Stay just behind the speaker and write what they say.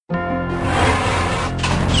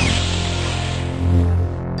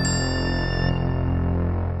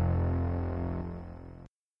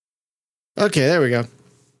Okay, there we go.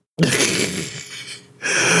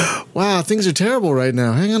 Wow, things are terrible right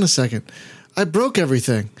now. Hang on a second. I broke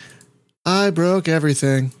everything.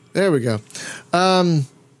 There we go. Hello,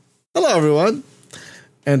 everyone,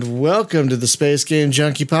 and welcome to the Space Game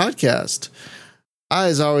Junkie podcast. I,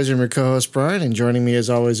 as always, am your co-host, Brian, and joining me, as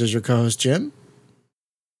always, is your co-host, Jim.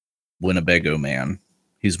 Winnebago man.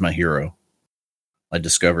 He's my hero. I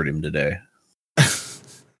discovered him today.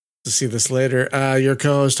 To see this later. Your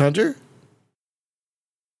co-host, Hunter.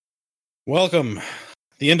 Welcome.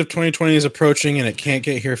 The end of 2020 is approaching, and it can't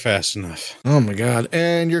get here fast enough. Oh, my God.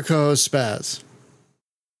 And your co-host, Spaz.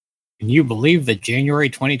 Can you believe that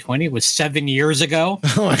January 2020 was 7 years ago?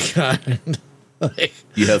 Oh, my God.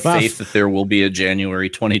 You have faith that there will be a January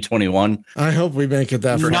 2021? I hope we make it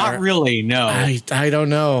that far. Not really, no. I don't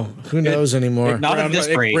know. Who knows anymore? Not at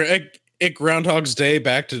this rate. It Groundhog's Day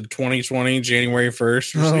back to 2020, January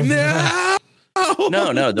 1st.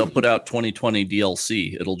 No, they'll put out 2020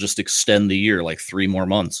 DLC. It'll just extend the year like 3 more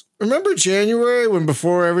months. Remember January when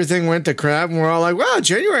before everything went to crap and we're all like, wow,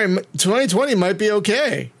 January 2020 might be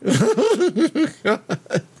okay. We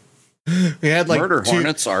had like Murder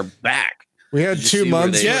Hornets are back. We had 2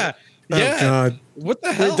 months. Yeah. Oh, God. What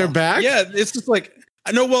the hell? Wait, they're back? Yeah, it's just like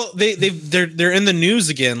I know. Well, they're in the news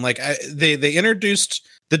again. Like they introduced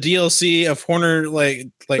the DLC of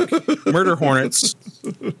Murder Hornets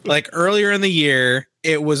like earlier in the year.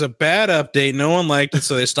 It was a bad update. No one liked it,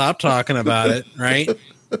 so they stopped talking about it. Right.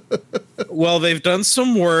 Well, they've done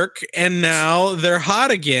some work, and now they're hot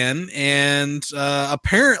again. And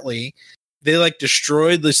apparently, they like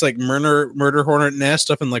destroyed this like murder hornet nest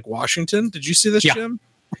up in like Washington. Did you see this, Jim?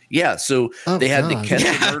 Yeah, so they had to catch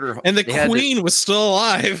a murder, and the queen was still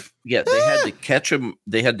alive. Yeah, they had to catch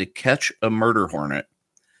a murder hornet,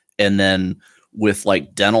 and then with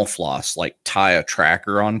like dental floss, like tie a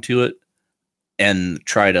tracker onto it and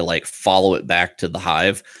try to like follow it back to the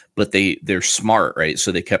hive. But they're smart, right?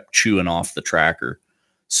 So they kept chewing off the tracker.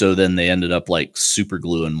 So then they ended up like super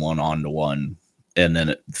gluing one onto one, and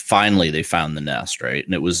then finally they found the nest, right?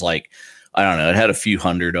 And it was like, I don't know, it had a few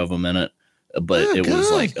hundred of them in it. But it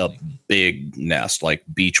was like a big nest, like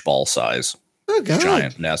beach ball size,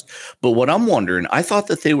 giant nest. But what I'm wondering, I thought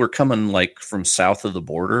that they were coming like from south of the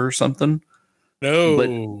border or something. No. But,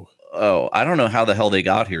 I don't know how the hell they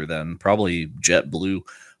got here then. Probably JetBlue.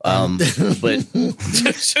 But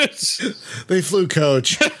they flew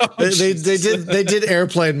coach. They did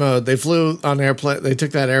airplane mode. They flew on airplane. They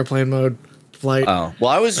took that airplane mode flight. Oh, well,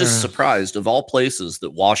 I was just surprised of all places that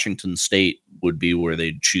Washington State would be where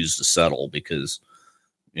they'd choose to settle because,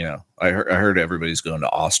 I heard everybody's going to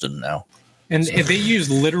Austin now. And they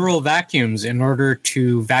use literal vacuums in order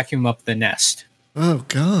to vacuum up the nest. Oh,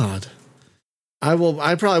 God. I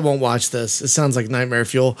probably won't watch this. It sounds like nightmare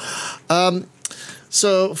fuel.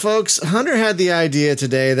 So, folks, Hunter had the idea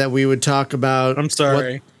today that we would talk about. I'm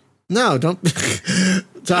sorry. No, don't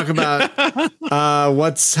talk about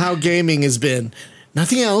how gaming has been.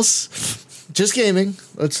 Nothing else. Just gaming.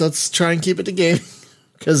 Let's try and keep it to gaming.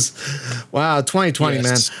 Because, wow, 2020,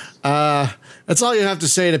 yes. Man. That's all you have to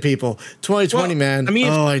say to people. 2020, man. I mean,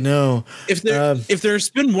 I know. If there's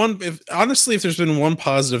been one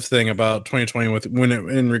positive thing about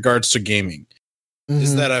 2020 in regards to gaming,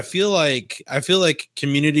 is that I feel like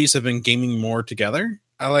communities have been gaming more together.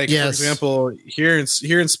 For example, here in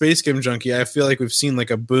Space Game Junkie, I feel like we've seen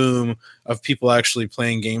like a boom of people actually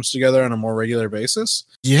playing games together on a more regular basis.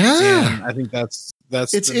 Yeah, and I think that's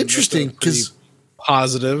it's interesting because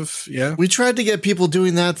positive. Yeah, we tried to get people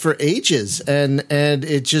doing that for ages, and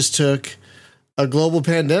it just took a global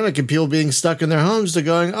pandemic and people being stuck in their homes to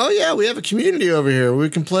going, oh yeah, we have a community over here.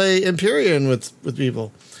 We can play Empyrean with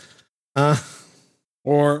people.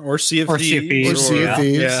 Or Sea of Thieves.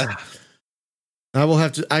 Yeah. I will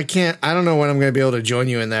have to. I don't know when I'm going to be able to join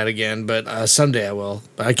you in that again, but someday I will.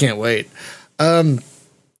 But I can't wait.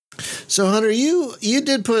 So Hunter, you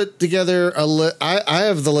did put together I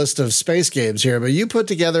have the list of space games here, but you put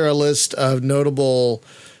together a list of notable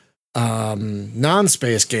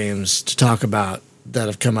non-space games to talk about that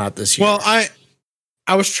have come out this year. Well,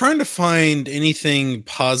 I was trying to find anything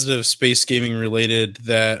positive space gaming related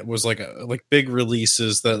that was like big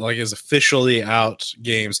releases that like is officially out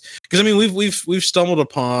games. Because I mean we've stumbled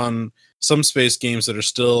upon some space games that are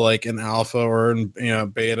still like in alpha or in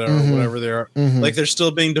beta or whatever they are. Like they're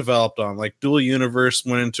still being developed on. Like Dual Universe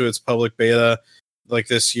went into its public beta like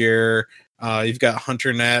this year. You've got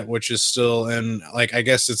HunterNet, which is still in like I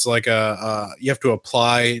guess it's like you have to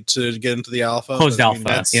apply to get into the alpha. Closed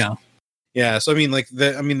alpha, yeah. Yeah, so I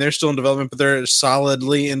mean, they're still in development, but they're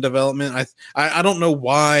solidly in development. I don't know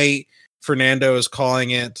why Fernando is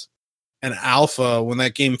calling it an alpha when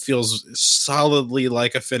that game feels solidly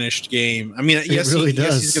like a finished game. I mean, yes, really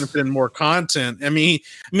yes, he's does. going to put in more content. I mean,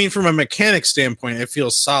 from a mechanic standpoint, it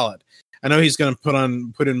feels solid. I know he's going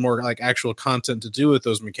to put in more like actual content to do with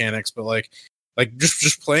those mechanics, but like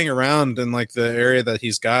just playing around in like the area that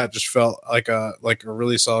he's got just felt like a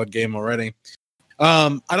really solid game already.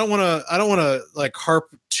 I don't want to like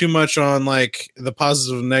harp too much on like the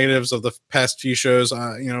positives and negatives of the past few shows.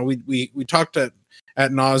 We talked at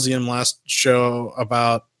nauseum last show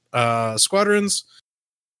about Squadrons.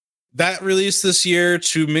 That released this year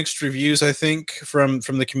to mixed reviews, I think, from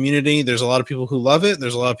the community. There's a lot of people who love it.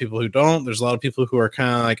 There's a lot of people who don't. There's a lot of people who are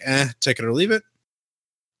kind of like, take it or leave it.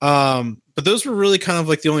 But those were really kind of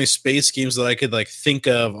like the only space games that I could like think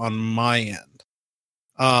of on my end.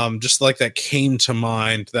 Just like that came to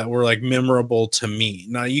mind that were like memorable to me.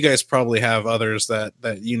 Now you guys probably have others that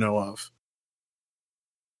you know of.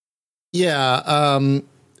 Yeah,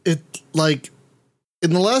 it like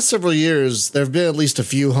in the last several years, there have been at least a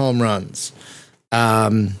few home runs.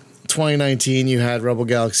 2019, you had Rebel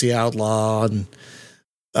Galaxy Outlaw and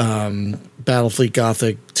Battlefleet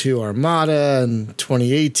Gothic 2 Armada, and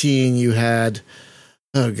 2018, you had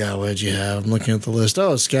oh god, what did you have? I'm looking at the list.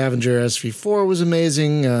 Oh, Scavenger SV4 was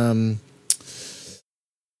amazing.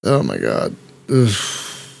 Oh my god. Ugh.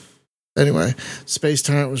 Anyway, Space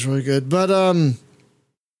Tyrant was really good, but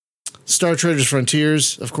Star Traders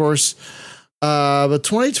Frontiers, of course. But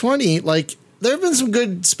 2020, like, there have been some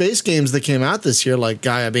good space games that came out this year, like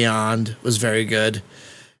Gaia Beyond was very good,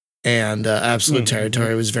 and Absolute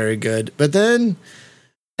Territory was very good. But then,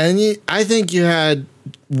 I think you had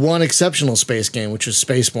one exceptional space game, which was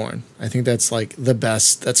Spaceborne. I think that's like the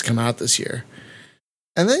best that's come out this year.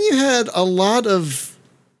 And then you had a lot of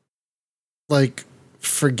like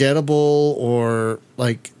forgettable or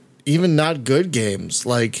like even not good games,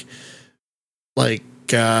 like oh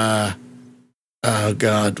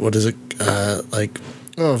god, what is it?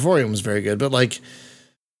 Vorium was very good, but like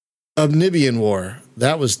Omnibian War,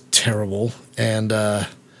 that was terrible, and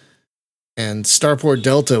Starport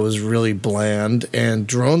Delta was really bland, and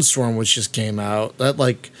Drone Storm, which just came out, that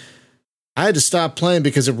like I had to stop playing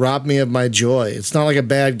because it robbed me of my joy. It's not like a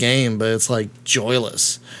bad game, but it's like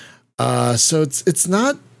joyless. So it's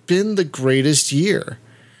not been the greatest year.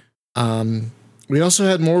 We also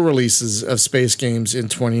had more releases of space games in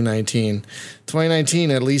 2019.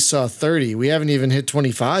 2019 at least saw 30. We haven't even hit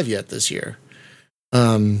 25 yet this year.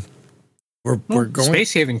 We're going.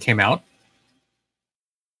 Space Haven came out.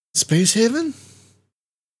 Space Haven?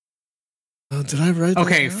 Oh, did I write that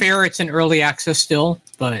Okay, down? fair. It's in early access still,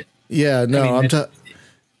 but Yeah, no, I mean,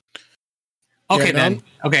 okay Yeah, no, then.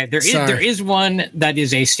 Okay, there is one that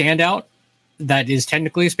is a standout that is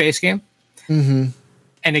technically a space game, Mm-hmm.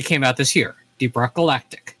 and it came out this year. Deep Rock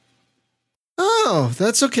Galactic. Oh,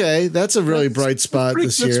 that's okay. That's a really bright spot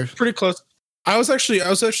this year. That's pretty close. I was actually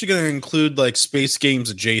going to include like space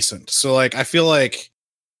games adjacent. So like I feel like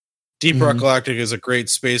Deep Rock Galactic is a great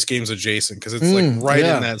space games adjacent because it's like right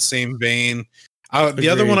in that same vein. The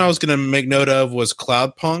other one I was going to make note of was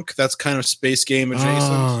Cloudpunk. That's kind of space game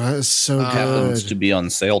adjacent. Oh, that is so good. Happens to be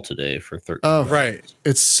on sale today for $13. Oh, right.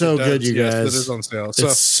 It's so good, you guys. Yes, it is on sale.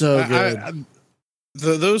 It's so good.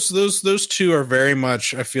 Those two are very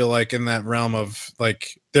much, I feel like, in that realm of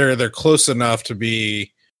like they're close enough to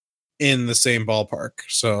be in the same ballpark.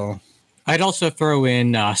 So I'd also throw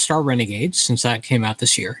in Star Renegades since that came out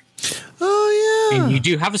this year. Oh yeah, And you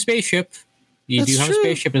do have a spaceship. You That's do have true. a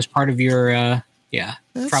spaceship as part of your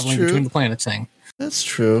That's traveling true. between the planets thing. That's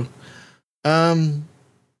true. Yeah,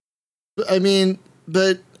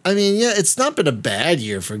 it's not been a bad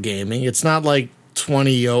year for gaming. It's not like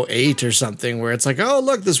 2008 or something where it's like, oh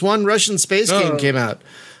look, this one Russian space game came out.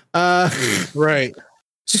 right.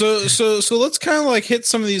 So let's kind of like hit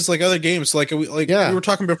some of these like other games. We were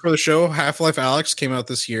talking before the show. Half-Life Alyx came out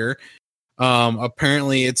this year.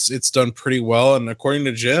 Apparently it's done pretty well, and according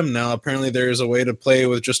to Jim, now apparently there is a way to play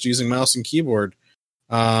with just using mouse and keyboard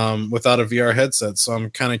without a VR headset. So I'm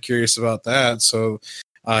kind of curious about that. So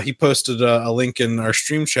he posted a link in our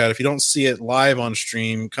stream chat. If you don't see it live on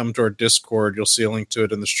stream, come to our Discord. You'll see a link to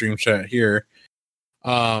it in the stream chat here.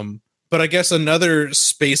 But I guess another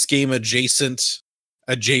space game adjacent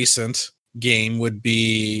game would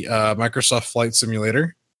be Microsoft Flight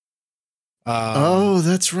Simulator. Oh,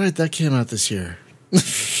 that's right. That came out this year.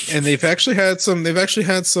 And they've actually had some,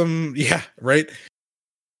 yeah, right.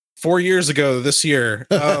 4 years ago this year.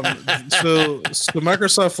 So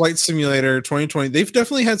Microsoft Flight Simulator 2020, they've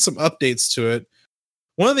definitely had some updates to it.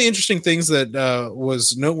 One of the interesting things that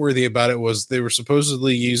was noteworthy about it was they were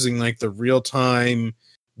supposedly using like the real-time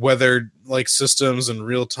weather like systems and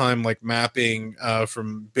real time like mapping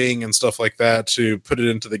from Bing and stuff like that to put it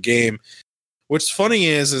into the game. What's funny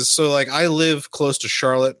is so like I live close to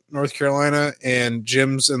Charlotte, North Carolina, and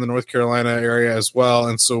Jim's in the North Carolina area as well.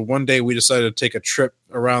 And so one day we decided to take a trip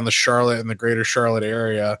around the Charlotte and the greater Charlotte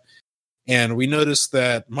area. And we noticed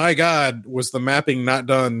that, my God, was the mapping not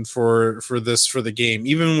done for the game.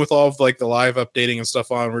 Even with all of like the live updating and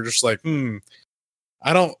stuff on, we're just like,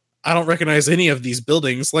 I don't recognize any of these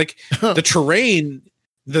buildings. Like the terrain,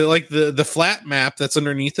 the flat map that's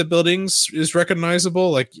underneath the buildings is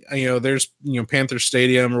recognizable. Like, there's, Panther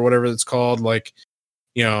Stadium or whatever it's called. Like,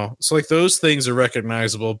 so like those things are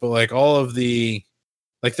recognizable, but like all of the,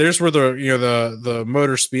 like there's where the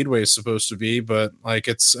motor speedway is supposed to be, but like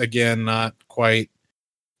it's again not quite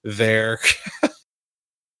there.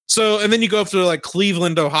 So, and then you go up to like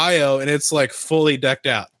Cleveland, Ohio, and it's like fully decked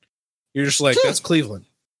out. You're just like, that's Cleveland.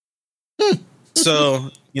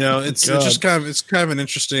 So, it's just kind of an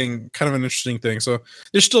interesting thing. So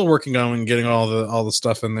they're still working on getting all the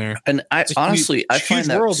stuff in there. And I honestly find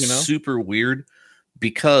that super weird,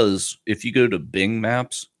 because if you go to Bing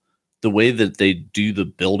Maps, the way that they do the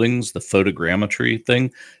buildings, the photogrammetry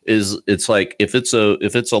thing, is it's like if it's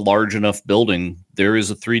a large enough building, there is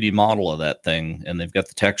a 3D model of that thing, and they've got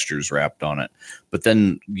the textures wrapped on it. But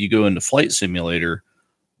then you go into Flight Simulator,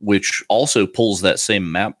 which also pulls that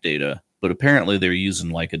same map data, but apparently they're using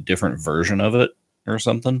like a different version of it or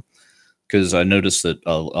something. Because I noticed that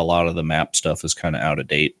a lot of the map stuff is kind of out of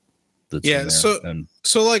date. Yeah,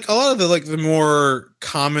 so like a lot of the more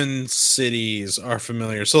common cities are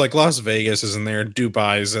familiar. So like Las Vegas is in there,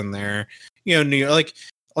 Dubai's in there, New York,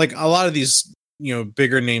 like a lot of these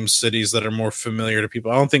bigger name cities that are more familiar to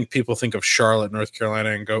people. I don't think people think of Charlotte, North Carolina,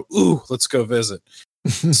 and go, "Ooh, let's go visit."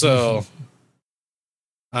 So,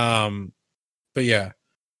 but yeah.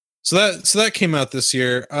 So that came out this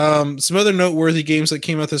year. Some other noteworthy games that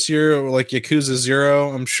came out this year, like Yakuza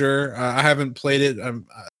 0. I'm sure I haven't played it.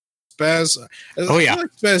 Spaz. Oh yeah,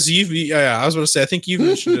 like Spaz. I was going to say. I think you've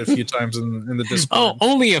mentioned it a few times in the Discord. Oh,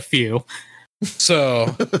 only a few.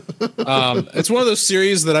 So, it's one of those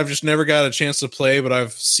series that I've just never got a chance to play, but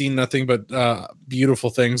I've seen nothing but beautiful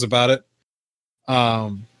things about it.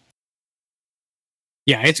 Yeah,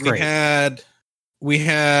 it's great. We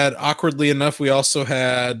had awkwardly enough, we also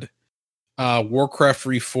had Warcraft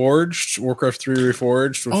Reforged, Warcraft 3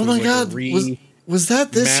 Reforged. Which oh my God, was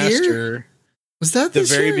that this year? Was that the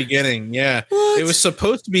very beginning? Yeah, what? It was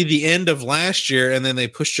supposed to be the end of last year, and then they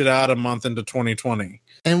pushed it out a month into 2020.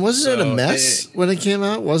 And wasn't it a mess when it came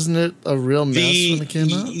out? Wasn't it a real mess when it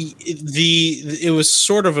came out? It was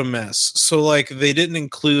sort of a mess. So like they didn't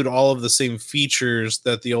include all of the same features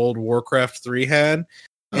that the old Warcraft 3 had.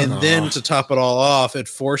 And then to top it all off, it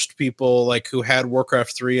forced people like who had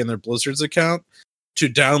Warcraft 3 in their Blizzard's account to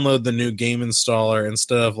download the new game installer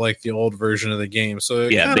instead of like the old version of the game. So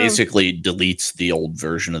it basically deletes the old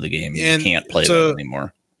version of the game. You can't play that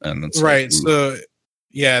anymore. And it's right. So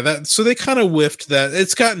they kind of whiffed that.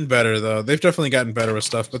 It's gotten better though. They've definitely gotten better with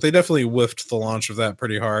stuff, but they definitely whiffed the launch of that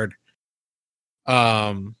pretty hard.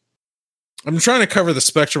 I'm trying to cover the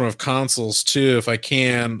spectrum of consoles too, if I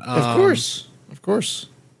can. Of course.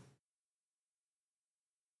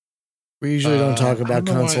 We usually don't talk about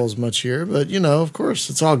consoles much here, but of course,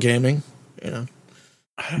 it's all gaming.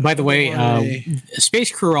 By the way,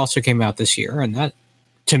 Space Crew also came out this year, and that,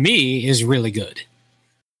 to me, is really good.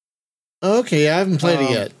 Okay, I haven't played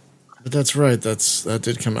it yet, but that's right. That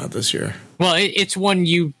did come out this year. Well, it's one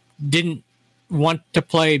you didn't want to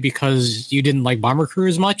play because you didn't like Bomber Crew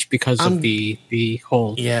as much because of the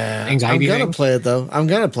whole anxiety. I'm gonna play it though. I'm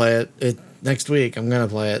gonna play it next week. I'm gonna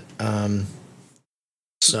play it.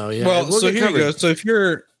 So yeah. Well, so here you go. So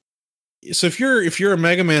if you're a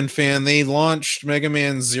Mega Man fan, they launched Mega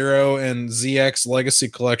Man 0 and ZX Legacy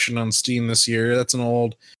Collection on Steam this year. That's an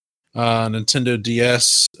old Nintendo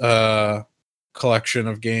DS collection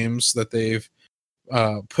of games that they've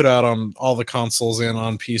put out on all the consoles and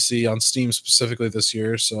on PC, on Steam specifically this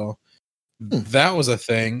year. So that was a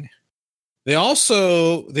thing. They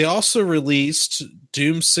also released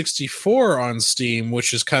Doom 64 on Steam,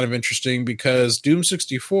 which is kind of interesting because Doom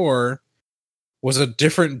 64 was a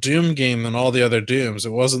different Doom game than all the other Dooms.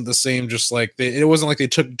 It wasn't the same, just like it wasn't like they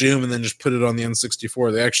took Doom and then just put it on the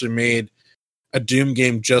N64. They actually made a Doom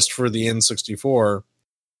game just for the N64,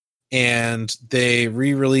 and they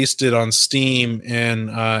re-released it on Steam in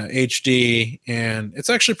HD, and it's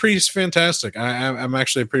actually pretty fantastic. I'm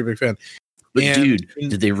actually a pretty big fan. But dude,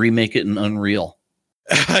 did they remake it in Unreal?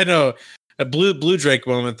 I know, a blue Drake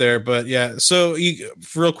moment there, but yeah. So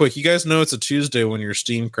real quick, you guys know it's a Tuesday when your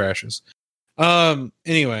Steam crashes.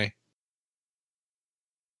 Anyway,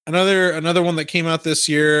 Another one that came out this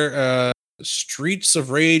year, Streets of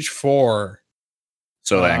Rage 4.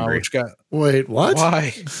 So angry. Which got Wait, what?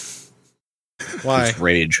 why? Why? Just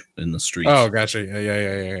rage in the streets. Oh, gotcha.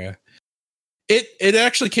 Yeah. It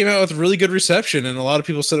actually came out with really good reception, and a lot of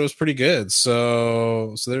people said it was pretty good.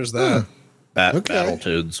 So there's that.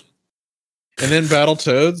 Battletoads. And then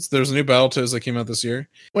Battletoads. There's a new Battletoads that came out this year.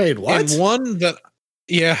 Wait, what? And one that,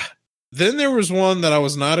 yeah. Then there was one that I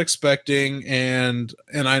was not expecting, and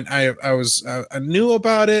I knew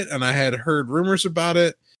about it, and I had heard rumors about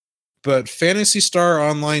it. But Phantasy Star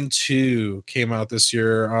Online 2 came out this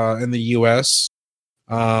year in the US.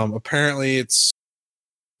 Apparently, it's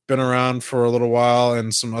been around for a little while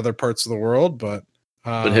in some other parts of the world, but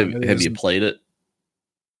have you played it?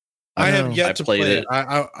 I have yet to play it.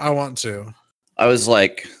 I want to. I was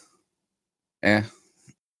like,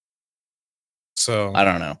 So I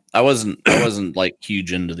don't know. I wasn't like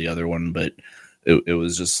huge into the other one, but it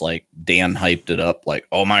was just like Dan hyped it up like,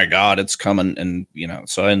 oh my God, it's coming. And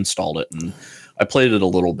so I installed it and I played it a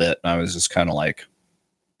little bit and I was just kind of like,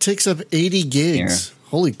 takes up 80 gigs. Yeah.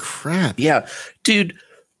 Holy crap. Yeah, dude.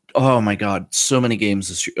 Oh my God. So many games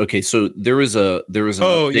this year. Okay. So there was an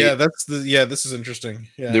update. This is interesting.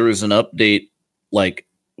 Yeah. There was an update, like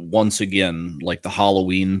once again, like the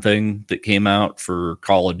Halloween thing that came out for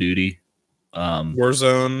Call of Duty.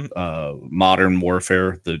 Warzone, Modern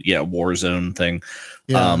Warfare, Warzone thing.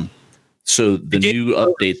 Yeah. So the new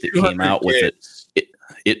update that came out with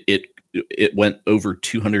it went over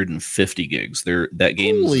 250 gigs. That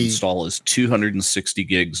game's install is 260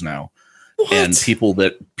 gigs now. What? And people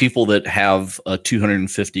that have a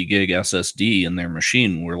 250 gig SSD in their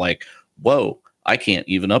machine were like, "Whoa, I can't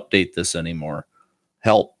even update this anymore.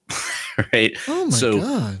 Help." Right. Oh my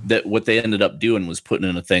God. That what they ended up doing was putting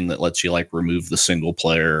in a thing that lets you like remove the single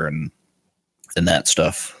player and that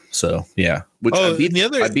stuff. So yeah, which I beat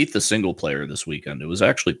the single player this weekend. It was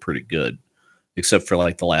actually pretty good, except for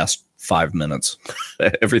like the last 5 minutes.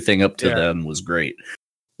 Everything up to then was great.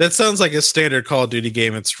 That sounds like a standard Call of Duty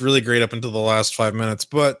game. It's really great up until the last 5 minutes.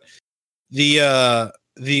 But the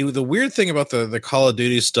weird thing about the Call of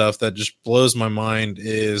Duty stuff that just blows my mind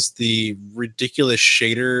is the ridiculous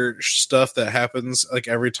shader stuff that happens like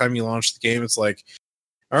every time you launch the game. It's like,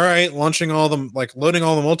 all right, loading all the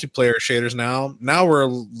multiplayer shaders now. Now we're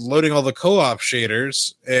loading all the co-op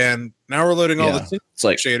shaders, and now we're loading all the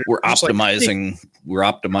shaders. We're optimizing. We're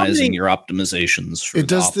optimizing your optimizations. For it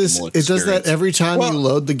does this. It does that every time you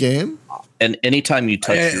load the game, and anytime you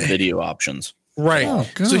touch your video options. Right. Oh,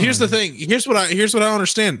 so here's the thing. Here's what I don't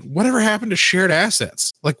understand. Whatever happened to shared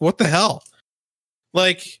assets? Like, what the hell?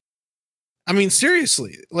 Like, I mean,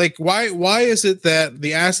 seriously. Like, why is it that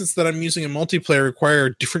the assets that I'm using in multiplayer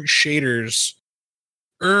require different shaders?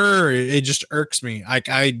 It just irks me.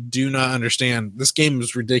 I do not understand. This game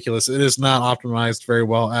is ridiculous. It is not optimized very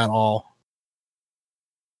well at all.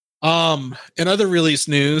 In other release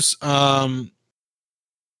news,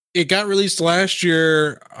 it got released last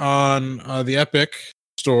year on the Epic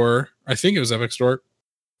Store. I think it was Epic Store,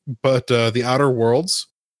 but the Outer Worlds.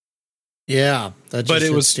 Yeah,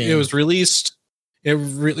 it was released. It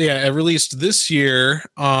released this year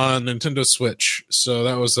on Nintendo Switch. So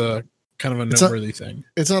that was a kind of a noteworthy thing.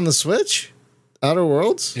 It's on the Switch. Outer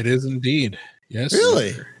Worlds. It is indeed. Yes.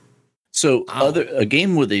 Really? So a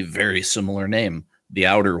game with a very similar name, The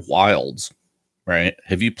Outer Wilds. Right?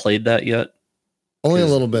 Have you played that yet? Only a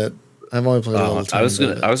little bit. I've only played a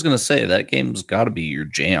little. I was gonna say that game's got to be your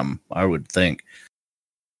jam. I would think.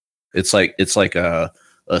 It's like a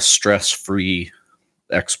stress-free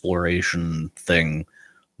exploration thing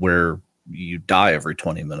where you die every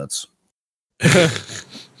 20 minutes. Yeah,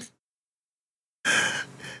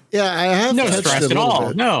 I have no stress at all.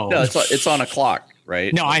 Bit. No, it's on a clock,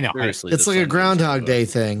 right? No, I know. It's like a Groundhog Day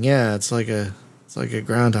thing. Yeah, it's like a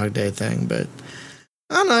Groundhog Day thing, but.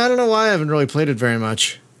 I don't know why I haven't really played it very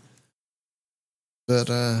much. But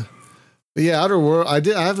yeah, Outer World. I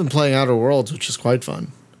have been playing Outer Worlds, which is quite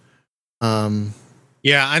fun.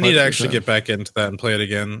 Yeah, I need to actually get back into that and play it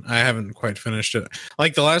again. I haven't quite finished it.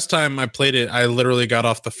 Like the last time I played it, I literally got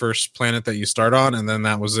off the first planet that you start on, and then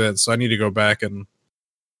that was it. So I need to go back and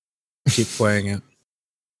keep playing it.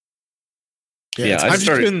 Yeah, I've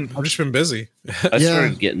just been busy. I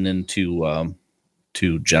started getting into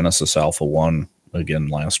to Genesis Alpha 1 again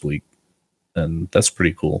last week, and that's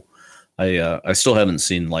pretty cool. I still haven't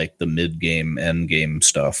seen like the mid game, end game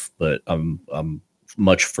stuff, but I'm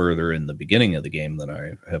much further in the beginning of the game than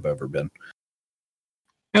I have ever been.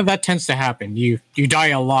 Yeah, that tends to happen. You die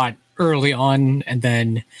a lot early on, and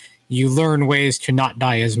then you learn ways to not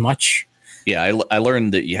die as much. Yeah, I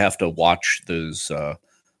learned that you have to watch those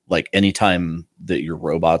like anytime that your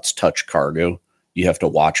robots touch cargo, you have to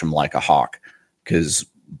watch them like a hawk because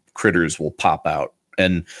critters will pop out.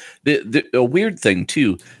 And a weird thing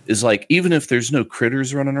too is like, even if there's no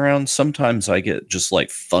critters running around, sometimes I get just like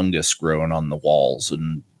fungus growing on the walls,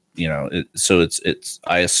 and so it's.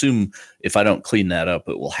 I assume if I don't clean that up,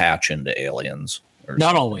 it will hatch into aliens.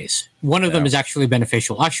 Not always. One of them is actually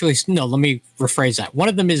beneficial. Actually, no. Let me rephrase that. One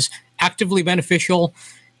of them is actively beneficial,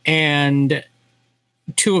 and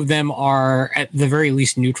two of them are at the very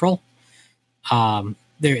least neutral.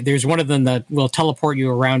 There's one of them that will teleport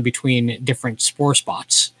you around between different spore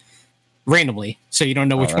spots randomly, so you don't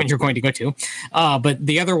know which one you're going to go to. But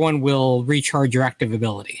the other one will recharge your active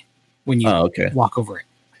ability when you walk over it.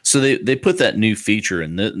 So they put that new feature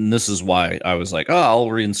in, and this is why I was like, I'll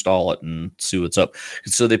reinstall it and see what's up.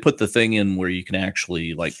 So they put the thing in where you can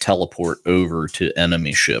actually like teleport over to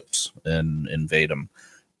enemy ships and invade them.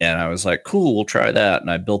 And I was like, cool, we'll try that. And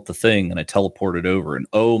I built the thing and I teleported over, and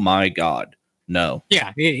oh my God, no.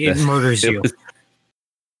 Yeah, it murders you.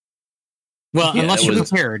 Unless you're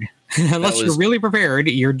prepared. Unless you're really prepared,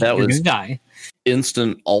 you're going to die.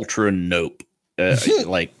 Instant ultra nope.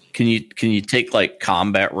 Like, can you take like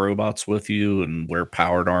combat robots with you and wear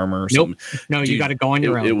powered armor or something? No, dude, you got to go on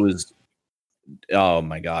your own. It was, oh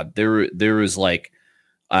my God. There was like,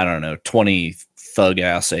 I don't know, 20 thug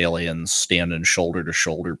ass aliens standing shoulder to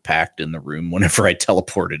shoulder packed in the room whenever I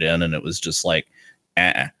teleported in, and it was just like,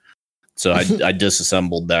 So I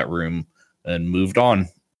disassembled that room and moved on.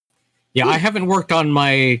 Yeah, I haven't worked on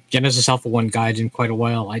my Genesis Alpha 1 guide in quite a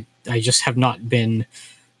while. I just have not been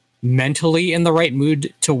mentally in the right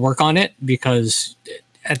mood to work on it, because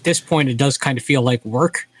at this point it does kind of feel like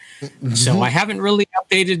work. Mm-hmm. So I haven't really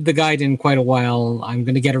updated the guide in quite a while. I'm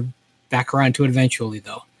going to get back around to it eventually,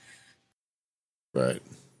 though. Right.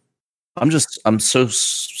 I'm so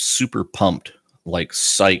super pumped, like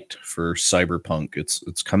psyched for Cyberpunk.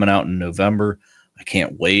 It's coming out in November. I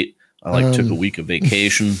can't wait. I took a week of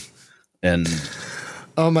vacation and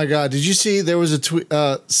oh my God! Did you see there was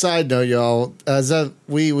a side note, y'all? As that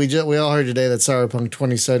we all heard today that Cyberpunk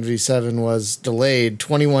 2077 was delayed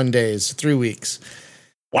 21 days, 3 weeks.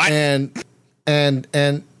 What? And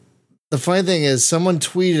the funny thing is, someone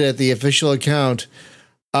tweeted at the official account,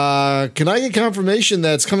 "Can I get confirmation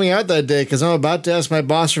that it's coming out that day? Because I'm about to ask my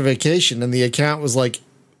boss for vacation." And the account was like,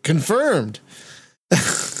 "Confirmed."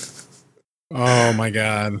 Oh my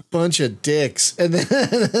God. Bunch of dicks. And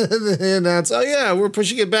then they announced, "Oh yeah, we're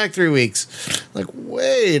pushing it back 3 weeks." Like,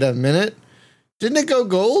 wait a minute. Didn't it go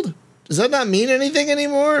gold? Does that not mean anything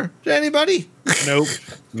anymore to anybody? Nope.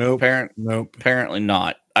 Apparently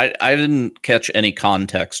not. I didn't catch any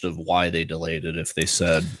context of why they delayed it, if they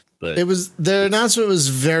said, but their announcement was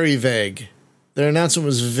very vague. Their announcement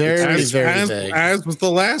was very vague. As was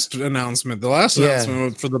the last announcement. The last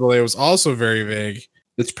announcement for the delay was also very vague.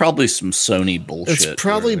 It's probably some Sony bullshit. It's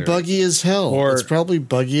probably buggy as hell.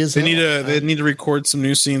 They need to record some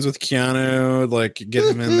new scenes with Keanu, like get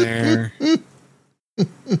him in there.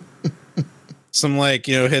 Some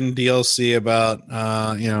hidden DLC about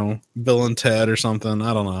Bill and Ted or something.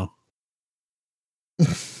 I don't know.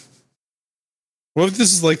 What if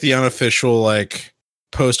this is like the unofficial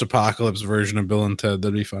post-apocalypse version of Bill and Ted?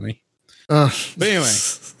 That'd be funny. But anyway,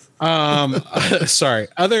 sorry.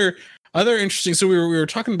 Other interesting. So we were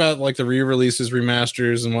talking about the re-releases,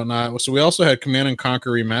 remasters, and whatnot. So we also had Command and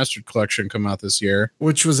Conquer Remastered Collection come out this year,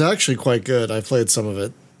 which was actually quite good. I played some of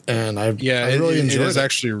it, and I really enjoyed it. It is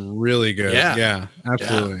actually really good. Yeah,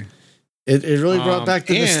 absolutely. Yeah. It really brought back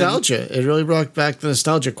the nostalgia. It really brought back the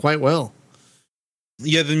nostalgia quite well.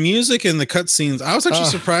 Yeah, the music and the cutscenes. I was actually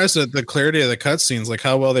surprised at the clarity of the cutscenes, like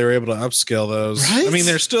how well they were able to upscale those. Right? I mean,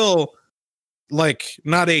 they're still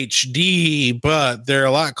not HD, but they're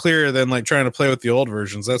a lot clearer than trying to play with the old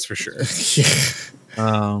versions. That's for sure.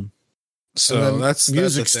 So that's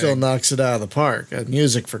music still knocks it out of the park.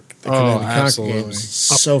 Music for the Command and Conquer games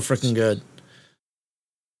is so freaking good.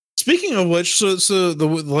 Speaking of which, so the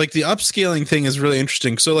upscaling thing is really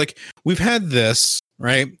interesting. So we've had this,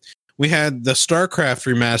 right? We had the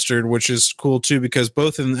StarCraft remastered, which is cool too, because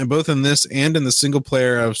both in this and in the single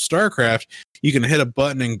player of StarCraft, you can hit a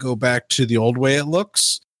button and go back to the old way it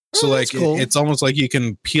looks. So cool. It's almost like you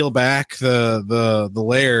can peel back the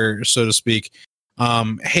layer, so to speak.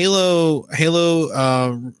 Halo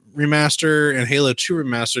remaster and Halo 2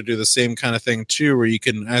 remaster do the same kind of thing too, where you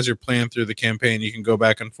can, as you're playing through the campaign, you can go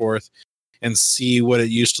back and forth and see what it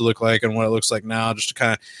used to look like and what it looks like now. Just to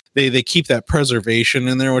kind of they keep that preservation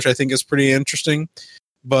in there, which I think is pretty interesting.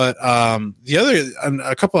 But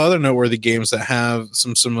a couple other noteworthy games that have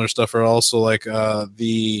some similar stuff are also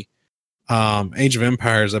the Age of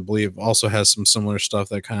Empires, I believe, also has some similar stuff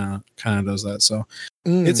that kind of does that. So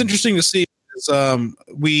it's interesting to see.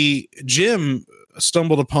 Jim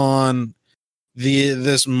stumbled upon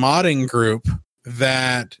this modding group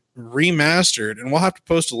that remastered, and we'll have to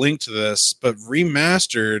post a link to this, but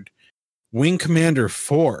remastered Wing Commander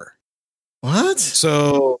 4. What?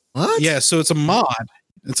 So what? Yeah, so it's a mod.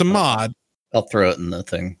 It's a mod. I'll throw it in the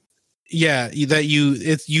thing. Yeah, that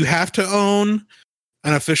you have to own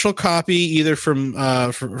an official copy either from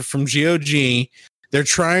GOG. They're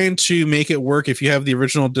trying to make it work. If you have the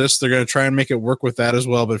original disc, they're going to try and make it work with that as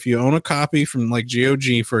well. But if you own a copy from like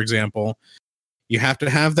GOG, for example, you have to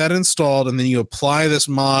have that installed, and then you apply this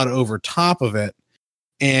mod over top of it,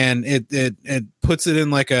 and it puts it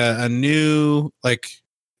in like a new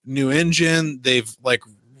engine. They've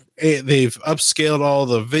upscaled all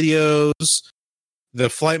the videos. The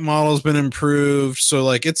flight model's been improved, so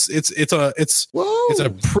like it's they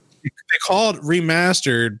call it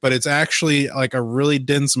remastered, but it's actually like a really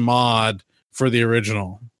dense mod for the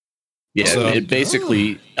original. Yeah, so, it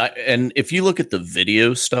basically, and if you look at the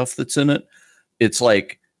video stuff that's in it, it's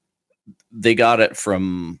like they got it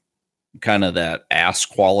from kind of that ass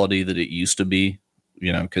quality that it used to be,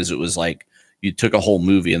 because it was like you took a whole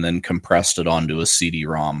movie and then compressed it onto a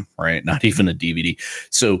CD-ROM, right? Not even a DVD.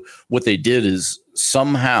 So what they did is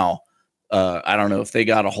somehow, I don't know if they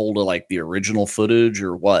got a hold of like the original footage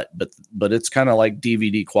or what, but it's kind of like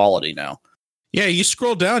DVD quality now. Yeah, you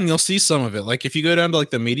scroll down, you'll see some of it. Like if you go down to like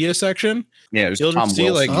the media section, you'll Tom see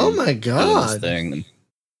like, oh my god, thing.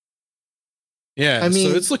 Yeah, I mean,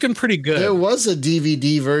 so it's looking pretty good. There was a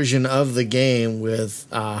DVD version of the game with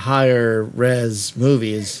higher res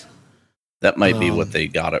movies. That might be what they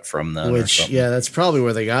got it from then. That's probably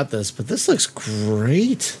where they got this. But this looks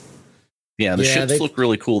great. Yeah, the ships look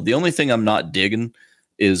really cool. The only thing I'm not digging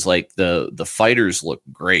is like the fighters look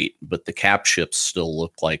great, but the cap ships still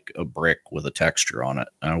look like a brick with a texture on it.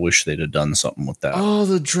 I wish they'd have done something with that. Oh,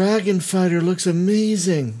 the Dragon Fighter looks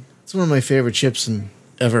amazing. It's one of my favorite ships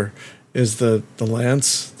ever. Is the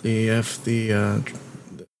Lance, the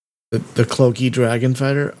cloaky Dragon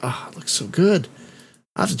Fighter? Oh, it looks so good.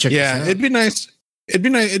 I'll have to check. Yeah, this out. it'd be nice. It'd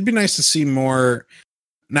be nice to see more.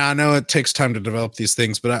 Now I know it takes time to develop these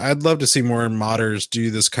things, but I'd love to see more modders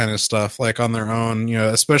do this kind of stuff, like on their own.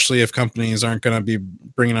 Especially if companies aren't going to be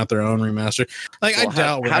bringing out their own remaster. Like I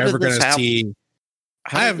doubt we're ever going to see.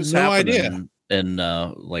 I have no idea. And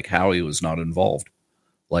like Howie was not involved.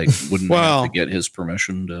 Like, wouldn't have to get his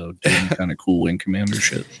permission to do any kind of cool Wing Commander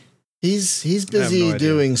shit? He's busy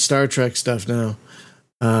doing Star Trek stuff now.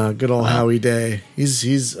 Good old Howie Day.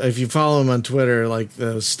 He's if you follow him on Twitter, like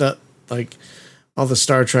the stuff, like all the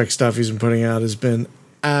Star Trek stuff he's been putting out has been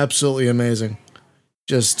absolutely amazing.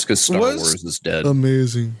 Just because Star Wars is dead.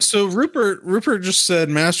 Amazing. So Rupert just said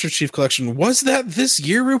Master Chief Collection. Was that this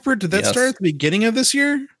year, Rupert? Did that start at the beginning of this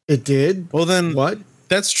year? It did. Well then, what?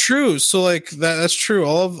 That's true. So like that's true.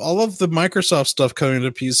 All of the Microsoft stuff coming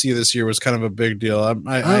to PC this year was kind of a big deal.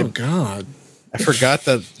 God. I forgot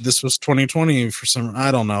that this was 2020 for some.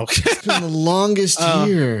 I don't know. It's been the longest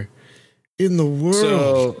year in the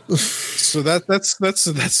world. So that's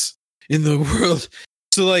in the world.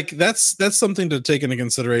 So like that's something to take into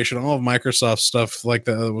consideration. All of Microsoft stuff like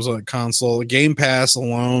that was on a console. Game Pass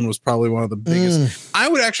alone was probably one of the biggest. I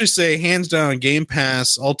would actually say hands down, Game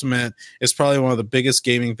Pass Ultimate is probably one of the biggest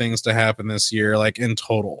gaming things to happen this year, like in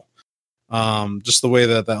total. Just the way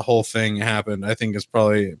that whole thing happened, I think is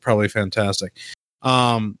probably fantastic.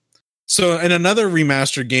 So and another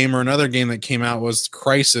remastered game or another game that came out was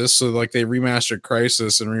Crysis. So like they remastered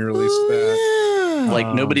Crysis and re-released that. Yeah.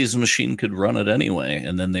 Like nobody's machine could run it anyway,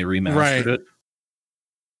 and then they remastered it.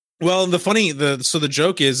 Well, the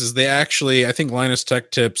joke is they actually, I think Linus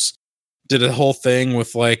Tech Tips did a whole thing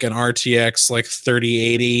with like an RTX like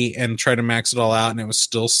 3080 and tried to max it all out, and it was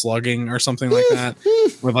still slugging or something like that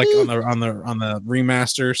with like on the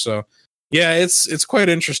remaster. So yeah, it's quite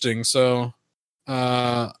interesting. So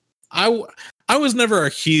I was never a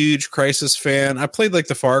huge Crysis fan. I played like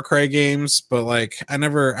the Far Cry games, but like I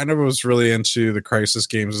never was really into the Crysis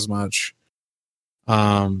games as much.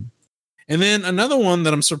 And then another one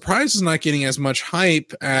that I'm surprised is not getting as much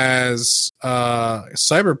hype as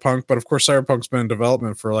Cyberpunk, but of course Cyberpunk's been in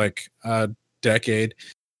development for like a decade.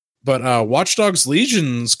 But Watch Dogs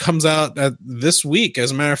Legions comes out this week,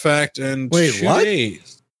 as a matter of fact, and 2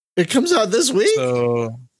 days. It comes out this week?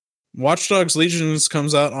 So Watch Dogs Legions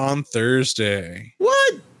comes out on Thursday.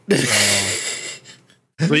 What?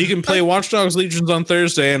 So you can play Watch Dogs Legions on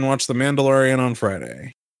Thursday and watch The Mandalorian on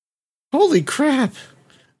Friday. Holy crap.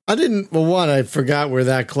 I forgot we're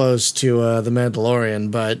that close to The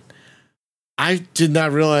Mandalorian, but I did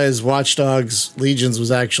not realize Watch Dogs Legions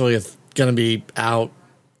was actually going to be out.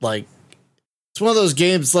 Like, it's one of those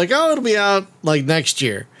games like, oh, it'll be out like next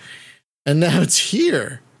year. And now it's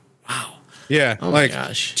here. Wow. Yeah. Oh like my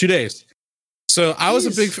gosh. 2 days. So I was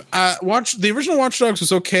a big the original Watch Dogs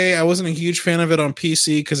was okay. I wasn't a huge fan of it on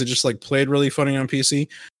PC because it just like played really funny on PC.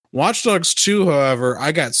 Watch Dogs 2, however,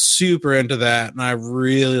 I got super into that and I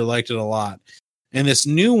really liked it a lot. And this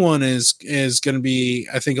new one is going to be,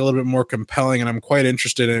 I think, a little bit more compelling, and I'm quite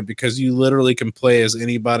interested in it because you literally can play as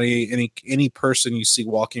anybody, any person you see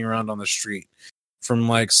walking around on the street, from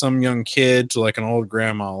like some young kid to like an old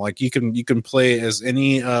grandma. Like you can play as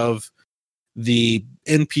any of the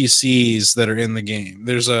NPCs that are in the game.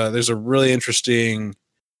 There's a really interesting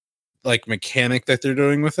like mechanic that they're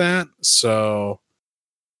doing with that. So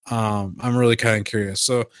I'm really kind of curious.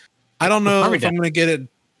 So I don't know if I'm going to get it.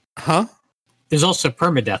 Huh? There's also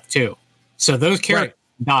permadeath too. So those characters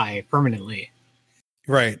die permanently.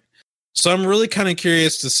 Right. So I'm really kind of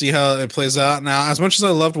curious to see how it plays out. Now, as much as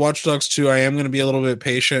I loved Watch Dogs 2, I am going to be a little bit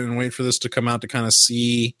patient and wait for this to come out to kind of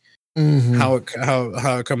see how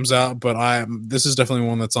it comes out. But this is definitely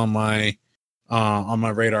one that's on my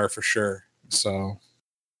radar for sure. So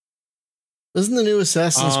doesn't the new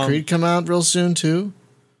Assassin's Creed come out real soon too?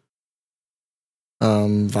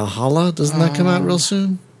 Valhalla, doesn't that come out real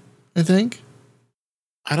soon? I think.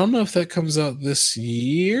 I don't know if that comes out this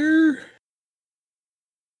year.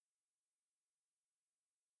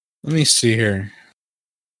 Let me see here.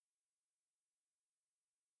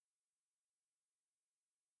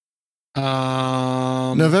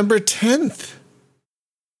 November 10th.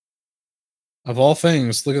 Of all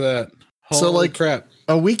things, look at that. Holy so like crap.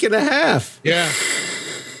 A week and a half. Yeah.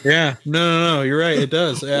 Yeah. No. You're right. It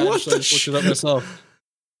does. Yeah, I just looked it up myself.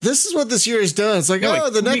 This is what this year has done. It's like,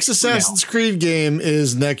 the next Assassin's Creed game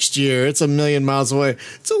is next year. It's a million miles away.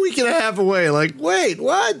 It's a week and a half away. Like, wait,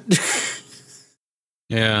 what?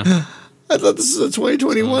 Yeah. I thought this is a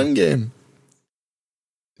 2021 game.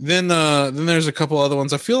 Then there's a couple other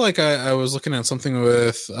ones. I feel like I was looking at something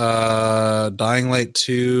with Dying Light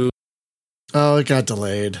 2. Oh, it got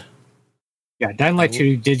delayed. Yeah, Dying Light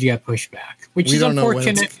 2 did get pushed back, which is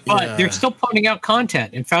unfortunate, but they're still putting out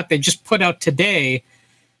content. In fact, they just put out today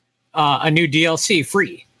a new DLC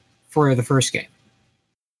free for the first game.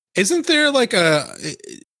 Isn't there like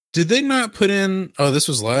did they not put in, this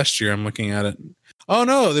was last year, I'm looking at it. Oh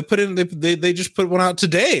no, they just put one out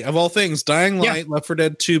today of all things. Dying Light, Left 4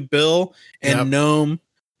 Dead 2 Bill, and Gnome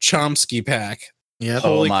Chomsky pack. Yeah.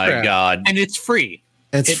 Oh my god. And it's free.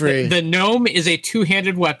 It's free. The gnome is a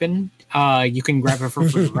two-handed weapon. You can grab it for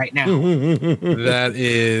free right now. That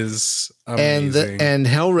is amazing. And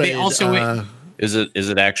Hellraid. They also is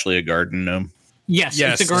it actually a garden gnome? Yes,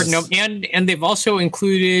 it's a garden gnome. And they've also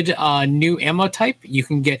included a new ammo type. You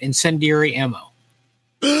can get incendiary ammo.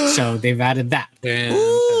 So they've added that.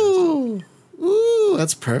 Ooh,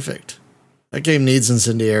 that's perfect. That game needs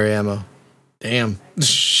incendiary ammo. Damn.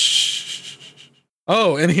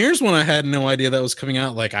 Oh, and here's one I had no idea that was coming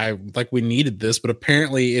out. Like we needed this, but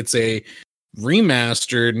apparently it's a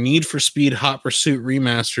remastered Need for Speed Hot Pursuit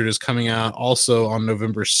Remastered is coming out also on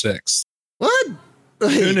November 6th. What?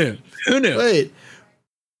 Wait, Who knew?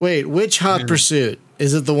 Wait, which Hot Pursuit?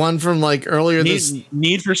 Is it the one from like earlier this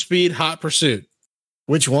Need for Speed Hot Pursuit?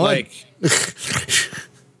 Which one? Like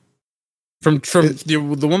from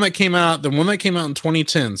the one that came out, in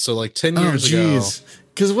 2010, so like 10 years ago.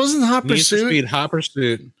 Because wasn't Hot Pursuit? Need for Speed Hot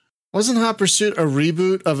Pursuit. Wasn't Hot Pursuit a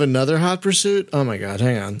reboot of another Hot Pursuit? Oh my god,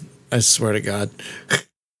 hang on. I swear to God.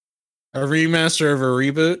 A remaster of a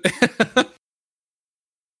reboot.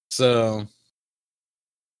 So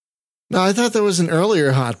no, I thought there was an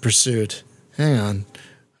earlier Hot Pursuit. Hang on.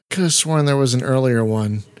 I could have sworn there was an earlier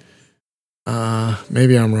one.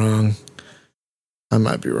 Maybe I'm wrong. I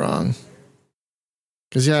might be wrong.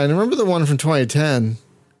 Because I remember the one from 2010.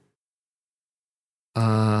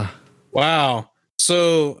 Wow.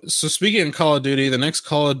 So speaking of Call of Duty, the next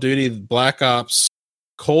Call of Duty Black Ops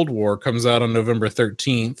Cold War comes out on November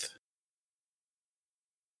 13th.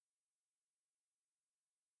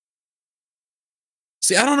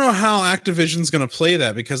 See, I don't know how Activision's going to play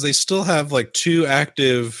that because they still have like 2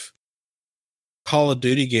 active Call of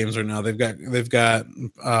Duty games right now. They've got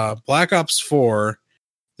Black Ops 4.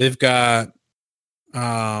 They've got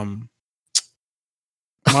Modern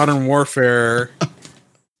Warfare,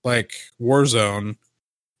 like Warzone,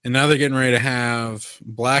 and now they're getting ready to have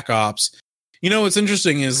Black Ops. You know what's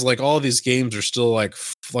interesting is like all of these games are still like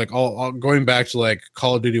all going back to like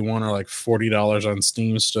Call of Duty 1 are like $40 on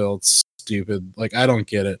Steam still. It's stupid. Like I don't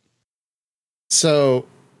get it. So,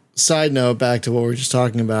 side note, back to what we were just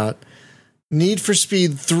talking about. Need for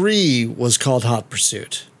Speed 3 was called Hot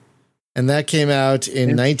Pursuit. And that came out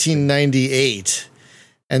in 1998.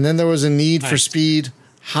 And then there was a Need for Speed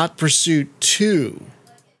Hot Pursuit 2,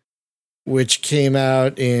 which came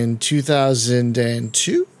out in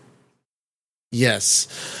 2002. Yes.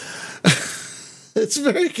 It's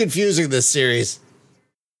very confusing, this series.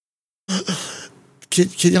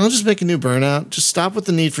 Can y'all just make a new Burnout? Just stop with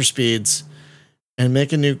the Need for Speeds and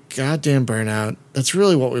make a new goddamn Burnout. That's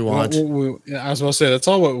really what we want. I was about to say, that's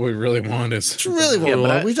all what we really want is. It's really what we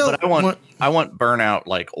want. We don't I want Burnout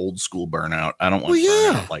like old school Burnout. I don't want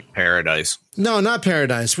Burnout like Paradise. No, not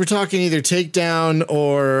Paradise. We're talking either Takedown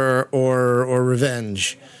or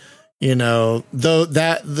Revenge. You know, though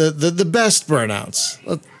that the best Burnouts.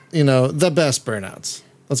 You know, the best Burnouts.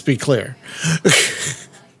 Let's be clear.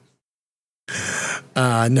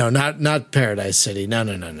 No, not Paradise City. No.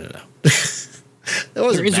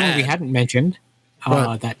 There is one we hadn't mentioned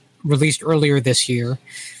that released earlier this year.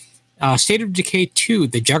 State of Decay 2,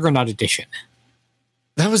 the Juggernaut Edition.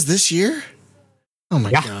 That was this year? Oh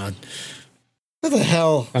my God. What the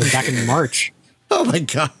hell? That was back in March. Oh my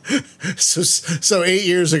God. So 8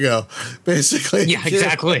 years ago, basically. Yeah,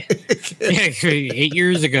 exactly. 8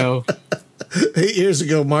 years ago. 8 years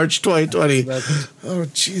ago, March 2020. Oh,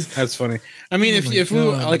 jeez. That's funny. I mean, if we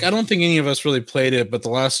like, I don't think any of us really played it, but The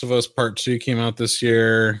Last of Us Part 2 came out this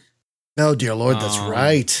year. Oh, dear Lord, that's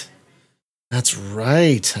right. That's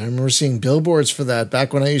right. I remember seeing billboards for that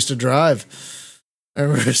back when I used to drive. I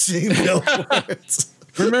remember seeing billboards.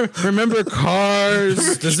 remember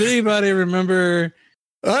Cars? Does anybody remember?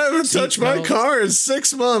 I haven't touched my car in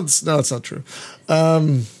 6 months. No, it's not true.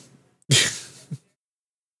 Got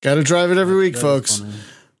to drive it every week, folks.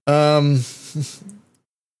 Oh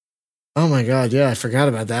my God, yeah, I forgot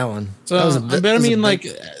about that one. So,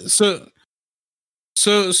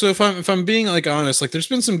 So if I'm being like honest, like there's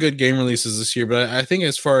been some good game releases this year, but I think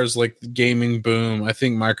as far as like the gaming boom, I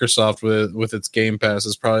think Microsoft with its Game Pass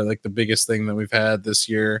is probably like the biggest thing that we've had this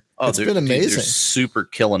year. Oh, it's been amazing. They're super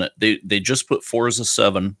killing it. They just put Forza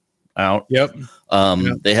 7 out. Yep.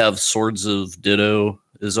 They have Swords of Ditto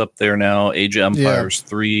is up there now. Age of Empires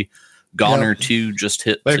 3, Goner 2 just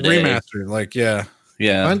hit like today. Remastered. Like yeah.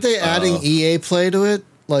 Aren't they adding EA Play to it?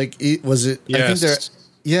 Like was it? Yes. I think they're.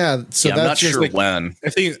 Yeah, so I'm that's not just sure like, when.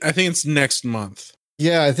 I think it's next month.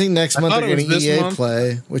 Yeah, I think next month they're getting EA month.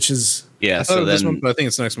 Play, which is so this then month, but I think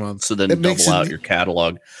it's next month. So then double out your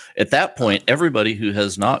catalog. At that point, everybody who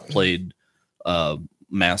has not played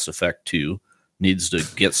Mass Effect 2 needs to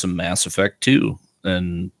get some Mass Effect 2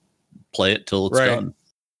 and play it till it's done.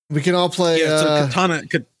 We can all play. Yeah, so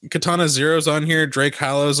Katana Zero's on here. Drake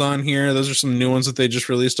Hollow's on here. Those are some new ones that they just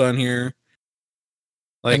released on here.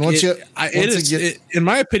 Like in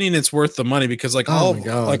my opinion, it's worth the money because like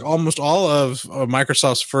almost all of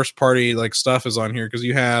Microsoft's first party like stuff is on here because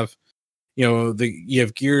you have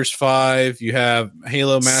Gears 5, you have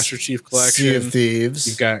Halo Master Chief Collection, Sea of Thieves,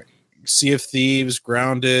 you've got Sea of Thieves,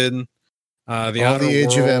 Grounded, all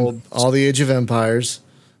the Age of Empires.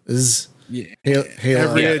 This is Halo.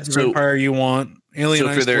 Every Age of Empire you want. Alien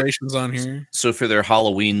Isolation's on here. So for their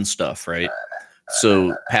Halloween stuff, right?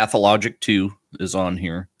 So Pathologic 2 is on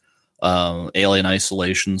here. Alien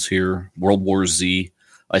Isolation's here. World War Z.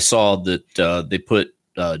 I saw that they put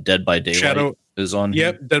Dead by Daylight is on here.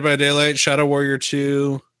 Yep, Dead by Daylight, Shadow Warrior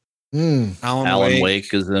 2. Alan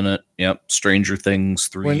Wake is in it. Yep. Stranger Things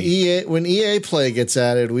 3. When EA Play gets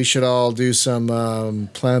added, we should all do some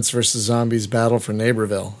Plants vs. Zombies Battle for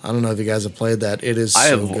Neighborville. I don't know if you guys have played that. It is. I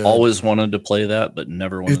have always wanted to play that, but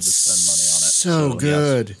never wanted to spend money on it. So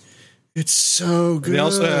good. Yes. It's so good. They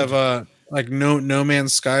also have like No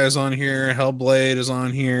Man's Sky is on here. Hellblade is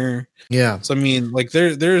on here. Yeah. So I mean, like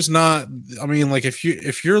there's not. I mean, like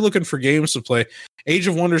if you're looking for games to play, Age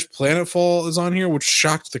of Wonders Planetfall is on here, which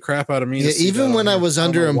shocked the crap out of me. Yeah, even when I was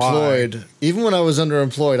underemployed,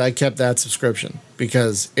 I kept that subscription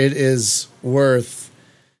because it is worth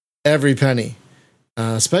every penny.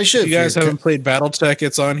 Especially if you guys haven't played BattleTech,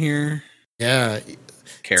 it's on here. Yeah.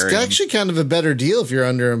 It's actually kind of a better deal if you're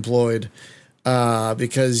underemployed,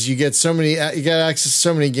 because you get access to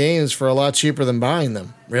so many games for a lot cheaper than buying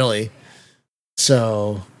them. Really,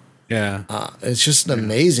 so yeah, it's just an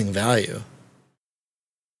amazing value.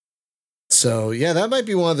 So yeah, that might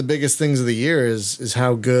be one of the biggest things of the year is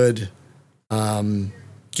how good Game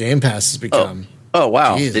Pass has become. Oh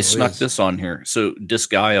wow, they snuck this on here. So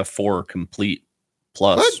Disgaea 4 Complete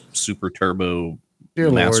Plus Super Turbo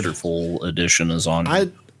Masterful Edition is on here.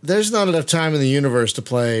 There's not enough time in the universe to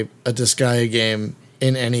play a Disgaea game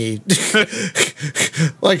in any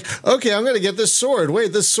like, okay, I'm gonna get this sword.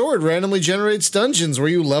 Wait, this sword randomly generates dungeons where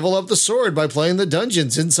you level up the sword by playing the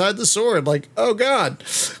dungeons inside the sword. Like, oh god.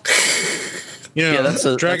 You know, that's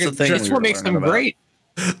the thing. That's what makes them great.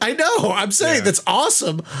 I know. I'm saying that's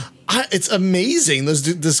awesome. It's amazing. Those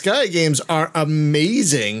Disgaea games are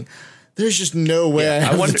amazing. There's just no way I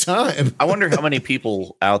have the time. I wonder how many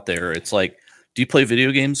people out there. It's like, do you play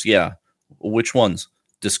video games? Yeah. Which ones?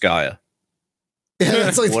 Disgaea. Yeah,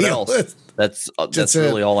 that's like what else? That's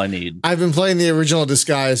really all I need. I've been playing the original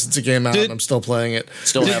Disgaea since it came out. And I'm still playing it.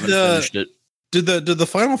 Still haven't finished it. Did the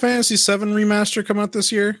Final Fantasy VII remaster come out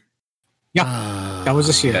this year? Yeah, that was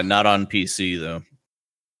this year. Yeah, not on PC though.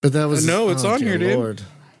 But that was no, it's on here, dude. Lord.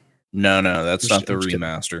 No, that's not the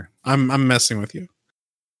remaster. I'm messing with you.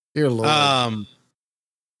 Dear Lord.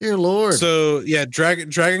 Dear Lord. So yeah,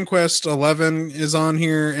 Dragon Quest 11 is on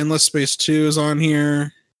here. Endless Space 2 is on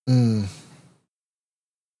here. Dear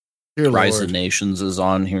Rise Lord. of Nations is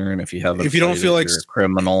on here, and if you haven't, if you don't feel like you're a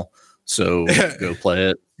criminal, so go play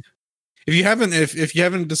it. If you haven't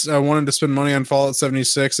wanted to spend money on Fallout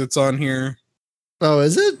 76, it's on here. Oh,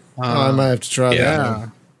 is it? I might have to try that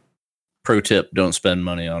one. Pro tip: don't spend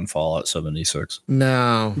money on Fallout 76.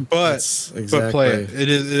 No, but play it.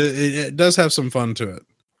 It does have some fun to it.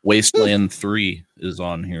 Wasteland 3 is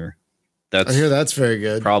on here. I hear that's very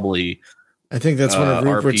good. Probably. I think that's one of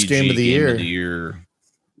Rupert's RPG game of the year.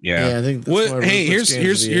 Yeah, I think. That's Hey,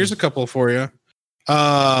 here's a couple for you.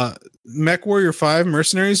 Mech Warrior 5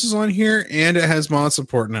 Mercenaries is on here, and it has mod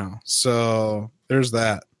support now. So there's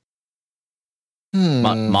that.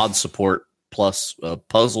 Mod support plus a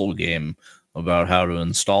puzzle game about how to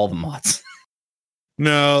install the mods.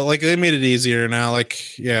 No, like they made it easier now.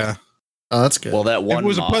 Like, yeah. Oh, that's good. Well, that one it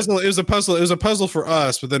was a puzzle. It was a puzzle for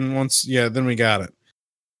us, but then then we got it.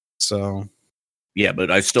 So yeah, but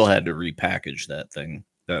I still had to repackage that thing.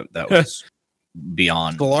 That was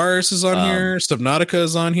beyond. Stellaris is on here. Subnautica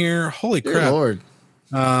is on here. Holy crap! Lord.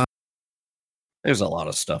 There's a lot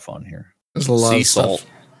of stuff on here. There's a lot of stuff.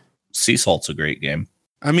 Sea Salt's a great game.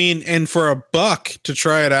 I mean, and for $1 to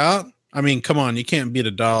try it out, I mean, come on, you can't beat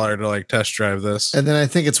 $1 to like test drive this. And then I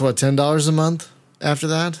think it's $10 a month after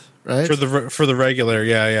that, right? For the regular,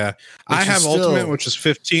 yeah. I have Ultimate, which is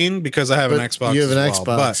 $15 because I have an Xbox. You have an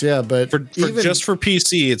Xbox, but for just for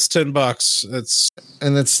PC, it's $10.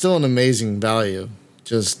 That's still an amazing value,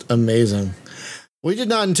 just amazing. We did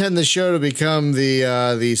not intend the show to become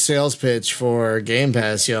the sales pitch for Game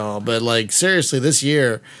Pass, y'all. But like seriously, this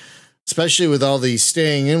year, especially with all the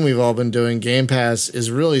staying in we've all been doing, Game Pass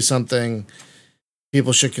is really something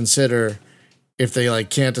people should consider if they like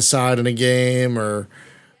can't decide on a game or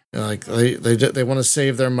like they want to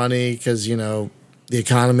save their money because the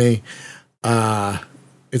economy.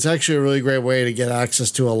 It's actually a really great way to get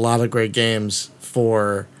access to a lot of great games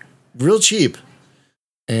for real cheap,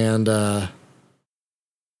 and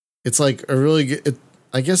it's like a really good.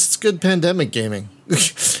 I guess it's good pandemic gaming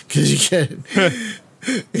because you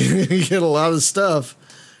get a lot of stuff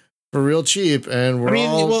for real cheap, and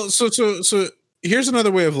so here's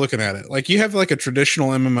another way of looking at it. Like you have like a traditional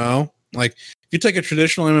MMO. Like if you take a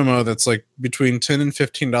traditional MMO that's like between $10 and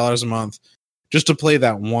 $15 a month just to play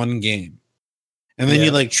that one game, and then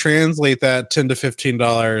you like translate that $10 to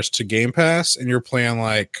 $15 to Game Pass, and you're playing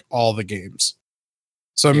like all the games.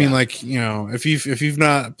 So I mean, like if you've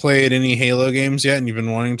not played any Halo games yet and you've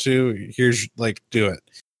been wanting to, here's like do it.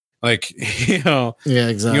 Like,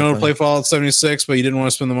 exactly. You want to play Fallout 76, but you didn't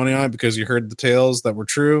want to spend the money on it because you heard the tales that were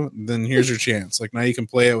true. Then here's your chance. Like now you can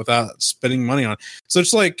play it without spending money on it. So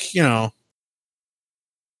it's like, that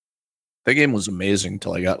game was amazing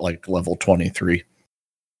till I got like level 23.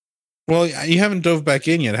 Well, you haven't dove back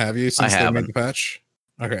in yet, have you? Since I they haven't. made the patch.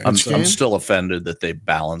 Okay. I'm still offended that they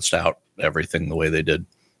balanced out everything the way they did.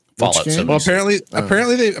 Fallout 76. Well,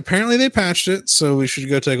 apparently they patched it, so we should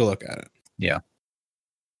go take a look at it. Yeah.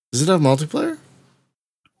 Does it have multiplayer?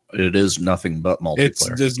 It is nothing but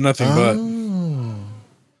multiplayer. There's nothing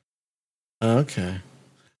but. Okay.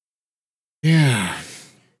 Yeah.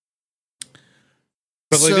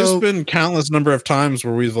 But like, there's been countless number of times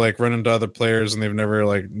where we've like run into other players and they've never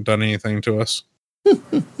like done anything to us.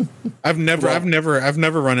 I've never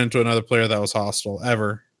run into another player that was hostile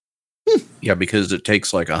ever. Yeah, because it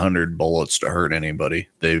takes like 100 bullets to hurt anybody.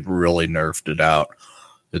 They really nerfed it out.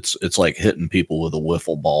 It's like hitting people with a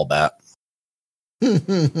wiffle ball bat. So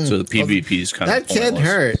the PvP is kind of that can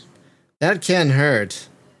hurt. That can hurt.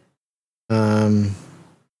 That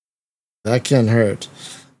can hurt.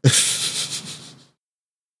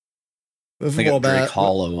 I got Drake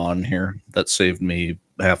Hollow on here. That saved me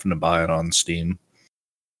having to buy it on Steam.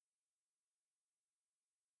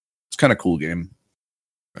 It's kind of cool game.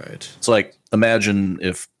 Right. It's like, imagine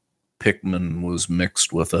if Pikmin was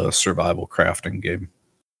mixed with a survival crafting game.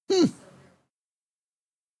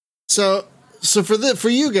 So for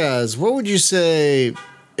you guys, what would you say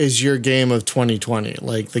is your game of 2020?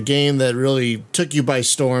 Like the game that really took you by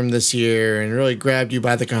storm this year and really grabbed you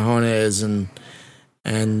by the cojones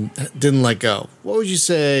and didn't let go. What would you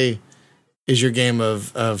say is your game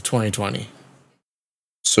of 2020?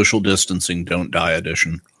 Social Distancing Don't Die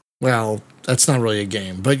edition. Well, that's not really a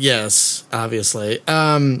game, but yes, obviously.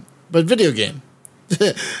 But video game.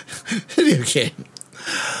 Video game.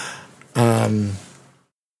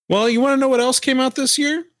 Well, you want to know what else came out this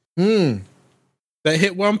year? That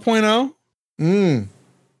hit 1.0?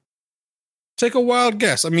 Take a wild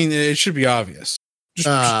guess. I mean, it should be obvious.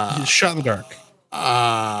 Just shot in the dark.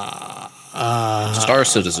 Star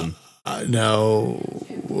Citizen. No.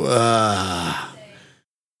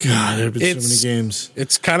 God, there have been so many games.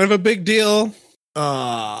 It's kind of a big deal.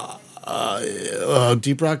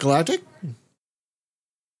 Deep Rock Galactic?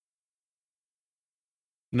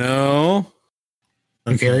 No.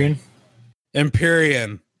 Empyrean?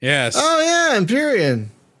 Empyrean. Yes. Oh yeah, Empyrean.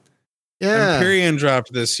 Yeah. Empyrean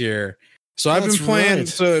dropped this year. So I've been playing. Right.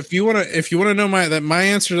 So if you want to know my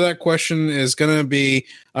answer to that question is going to be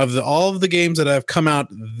all of the games that have come out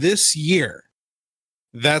this year.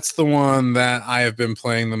 That's the one that I have been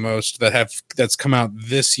playing the most that's come out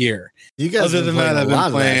this year. You guys Other than that, I've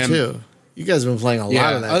been playing too. You guys have been playing a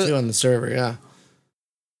lot of that too on the server, yeah.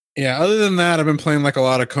 Yeah, other than that, I've been playing like a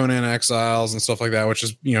lot of Conan Exiles and stuff like that, which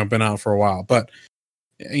has been out for a while. But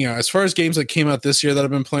as far as games that came out this year that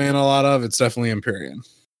I've been playing a lot of, it's definitely Empyrean.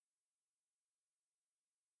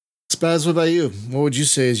 Spaz, what about you? What would you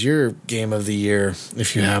say is your game of the year,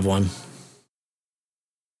 if you have one?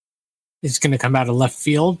 It's going to come out of left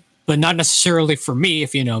field, but not necessarily for me,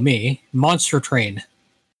 if you know me. Monster Train.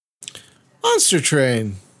 Monster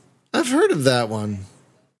Train. I've heard of that one.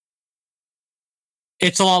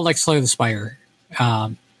 It's a lot like Slay the Spire.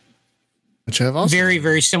 Which I've also very,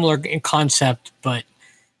 very similar in concept, but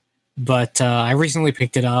I recently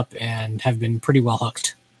picked it up and have been pretty well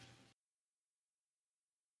hooked.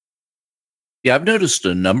 Yeah, I've noticed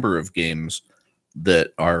a number of games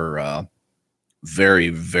that are very,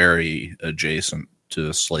 very adjacent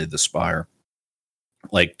to Slay the Spire.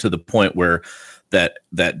 Like to the point where that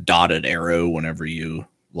dotted arrow, whenever you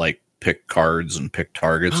like pick cards and pick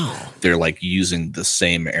targets, they're like using the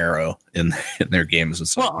same arrow in their games.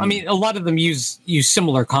 It's well, I mean, a lot of them use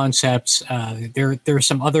similar concepts. There are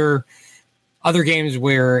some other games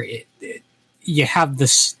where you have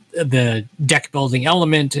the deck building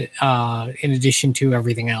element in addition to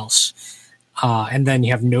everything else, and then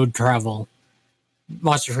you have node travel.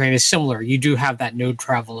 Monster Train is similar. You do have that node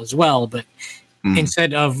travel as well, but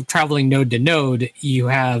instead of traveling node to node, you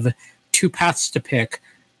have two paths to pick.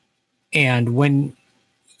 And when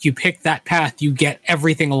you pick that path, you get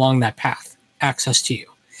everything along that path access to you.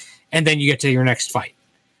 And then you get to your next fight.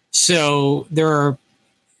 So there are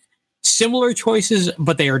similar choices,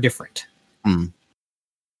 but they are different.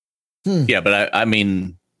 Yeah, but I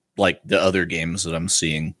mean, like the other games that I'm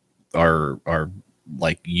seeing are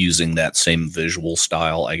like using that same visual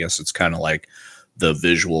style. I guess it's kind of like the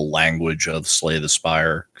visual language of Slay the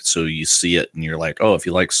Spire. So you see it and you're like, oh, if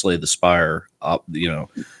you like Slay the Spire,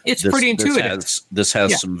 it's pretty intuitive. This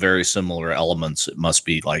has some very similar elements. It must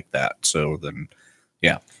be like that. So then,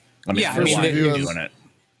 yeah. I mean, doing it.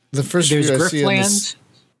 The first review I see Griftlands.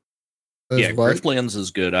 Griftlands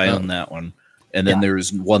is good. I own that one. And then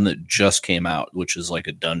there's one that just came out, which is like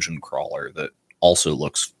a dungeon crawler that also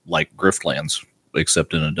looks like Griftlands,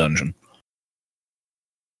 except in a dungeon.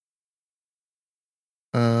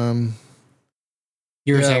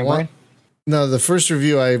 You were saying, Brian? No, the first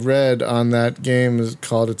review I read on that game is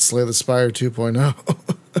called "It's Slay the Spire 2.0,"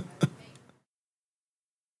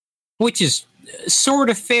 which is sort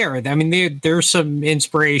of fair. I mean, there's some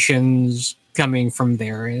inspirations coming from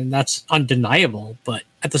there, and that's undeniable. But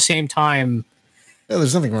at the same time,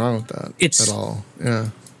 there's nothing wrong with that at all.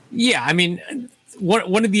 Yeah. I mean,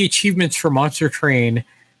 one of the achievements for Monster Train.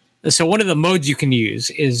 So one of the modes you can use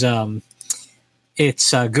is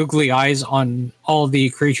it's googly eyes on all the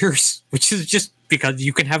creatures, which is just because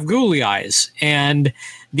you can have googly eyes. And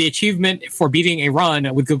the achievement for beating a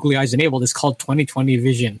run with googly eyes enabled is called 20/20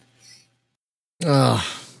 vision.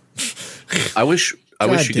 I wish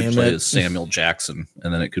you could play as Samuel Jackson,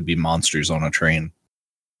 and then it could be monsters on a train.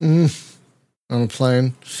 On a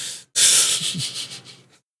plane.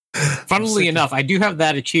 Funnily enough, I do have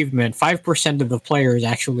that achievement. 5% of the players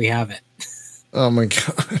actually have it. Oh my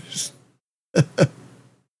gosh.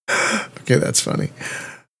 Okay, that's funny.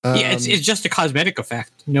 Yeah, it's just a cosmetic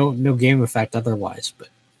effect. No game effect otherwise. But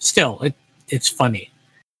still, it's funny.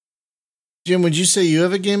 Jim, would you say you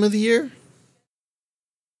have a game of the year?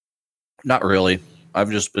 Not really.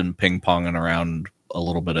 I've just been ping-ponging around a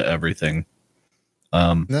little bit of everything.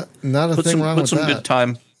 Not a thing wrong with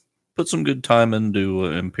that. Put some good time into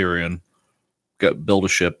Empyrean. Build a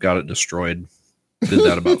ship, got it destroyed. Did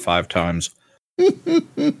that about 5 times.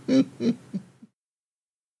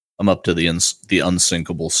 I'm up to the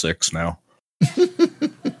unsinkable 6 now.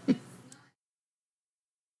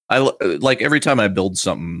 I like every time I build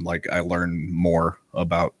something, like I learn more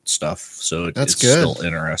about stuff. So it's still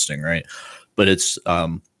interesting, right? But it's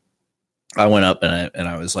I went up and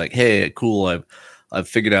I was like, hey, cool. I've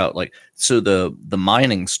figured out so the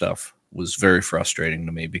mining stuff was very frustrating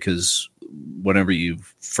to me because whenever you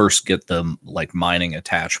first get the mining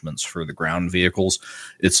attachments for the ground vehicles,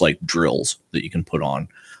 it's like drills that you can put on.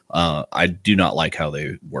 I do not like how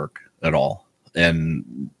they work at all.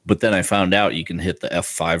 But then I found out you can hit the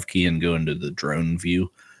F5 key and go into the drone view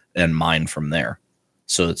and mine from there.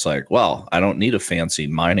 So it's like, well, I don't need a fancy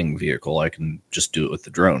mining vehicle. I can just do it with the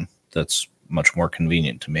drone. That's much more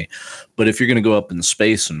convenient to me. But if you're going to go up in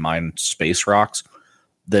space and mine space rocks,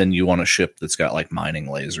 then you want a ship that's got mining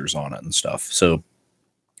lasers on it and stuff. So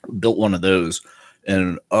built one of those,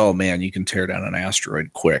 and oh man, you can tear down an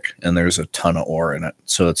asteroid quick, and there's a ton of ore in it.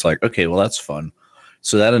 So it's like, okay, well, that's fun.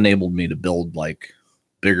 So that enabled me to build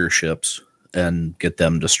bigger ships and get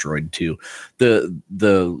them destroyed too. The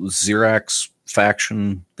Xerax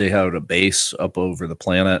faction, they had a base up over the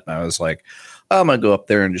planet. And I was like, I'm gonna go up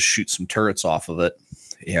there and just shoot some turrets off of it.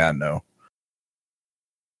 Yeah, no.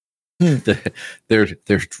 They're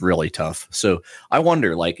really tough. So I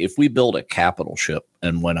wonder, if we build a capital ship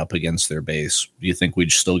and went up against their base, do you think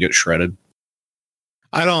we'd still get shredded?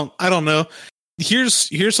 I don't know.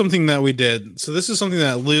 Here's something that we did. So this is something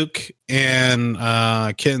that Luke and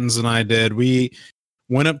Kittens and I did. We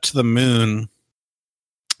went up to the moon,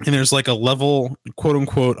 and there's a level, quote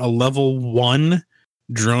unquote, a level 1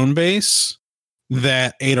 drone base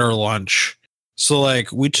that ate our lunch. So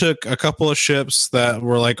we took a couple of ships that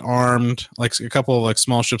were armed, a couple of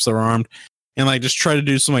small ships that were armed, and just try to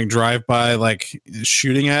do some drive-by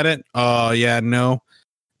shooting at it. Oh yeah, no.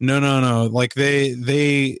 They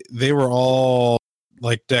were all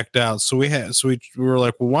decked out. So we were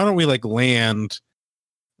like, well, why don't we land,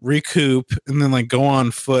 recoup, and then go on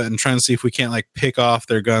foot and try and see if we can't pick off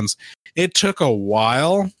their guns. It took a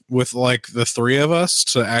while with the 3 of us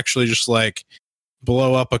to actually just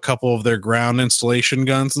blow up a couple of their ground installation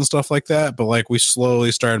guns and stuff like that. But we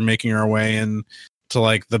slowly started making our way in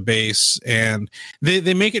to the base, and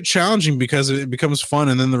they make it challenging because it becomes fun,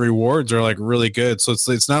 and then the rewards are really good. So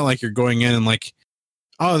it's not you're going in and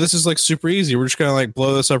oh, this is super easy, we're just gonna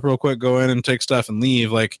blow this up real quick, go in and take stuff and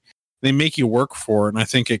leave. They make you work for it, and I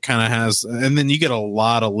think it kind of has, and then you get a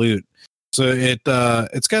lot of loot. So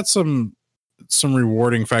it's got some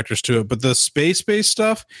rewarding factors to it. But the space-based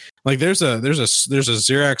stuff, there's a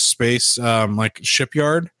Xerax space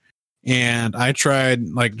shipyard, and I tried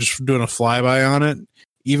just doing a flyby on it.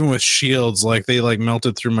 Even with shields, they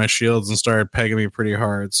melted through my shields and started pegging me pretty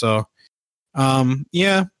hard. So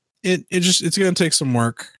yeah, it's gonna take some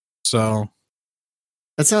work. So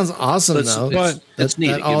that sounds awesome though. But that's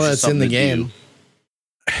neat. All that's in the game.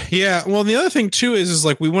 Yeah, well, the other thing too is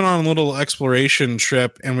we went on a little exploration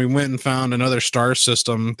trip, and we went and found another star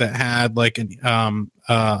system that had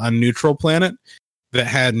a neutral planet that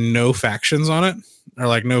had no factions on it,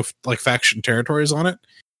 or no faction territories on it.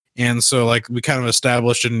 And so we kind of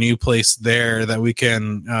established a new place there that we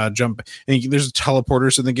can jump. And there's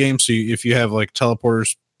teleporters in the game, so if you have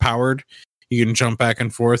teleporters powered, you can jump back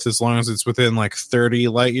and forth as long as it's within 30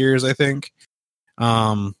 light years, I think.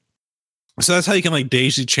 So that's how you can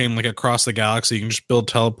daisy chain across the galaxy. You can just build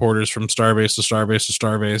teleporters from starbase to starbase to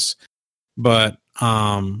starbase. But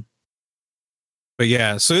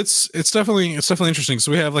yeah, so it's definitely interesting.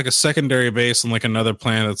 So we have a secondary base on another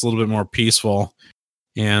planet that's a little bit more peaceful.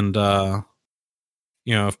 And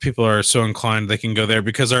if people are so inclined, they can go there,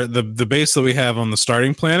 because the base that we have on the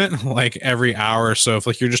starting planet, every hour or so,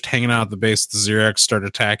 if you're just hanging out at the base, the Xerax start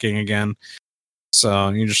attacking again. So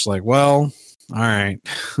you're just well, all right.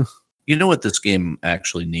 You know what this game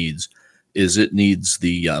actually needs is it needs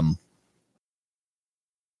the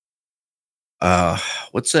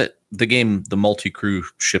what's that? The game, the multi-crew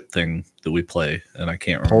ship thing that we play, and I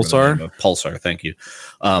can't remember. Pulsar? Pulsar, thank you.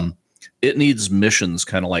 It needs missions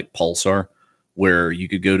kind of like Pulsar, where you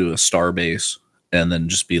could go to a star base and then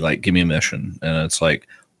just be give me a mission, and it's go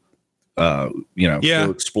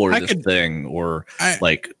explore this thing, or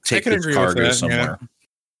take this cargo somewhere.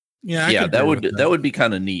 Yeah, that would be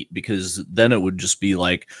kind of neat, because then it would just be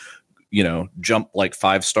jump like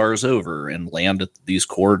 5 stars over and land at these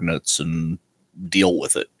coordinates and deal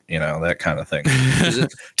with it, that kind of thing. Because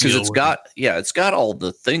it's got all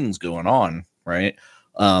the things going on, right?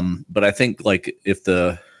 But I think like if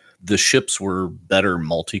the ships were better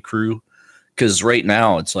multi-crew, because right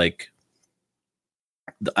now it's like,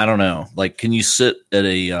 I don't know, like, can you sit at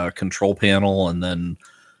a control panel and then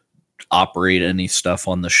operate any stuff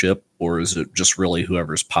on the ship, or is it just really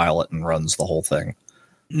whoever's pilot and runs the whole thing?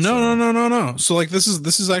 No. So like this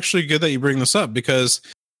is actually good that you bring this up, because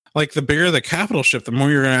like the bigger the capital ship, the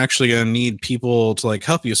more you're actually going to need people to like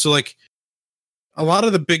help you. So like a lot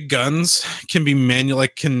of the big guns can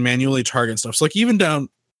manually target stuff. So like even down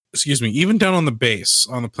on the base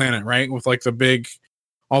on the planet, right, with like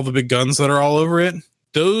all the big guns that are all over it,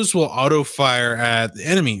 those will auto fire at the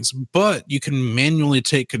enemies, but you can manually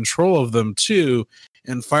take control of them too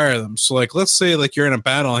and fire them. So like, let's say like you're in a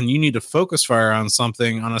battle and you need to focus fire on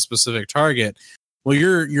something on a specific target. Well,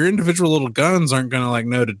 your individual little guns aren't going to like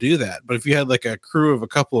know to do that. But if you had like a crew of a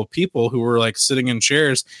couple of people who were like sitting in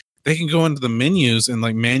chairs, they can go into the menus and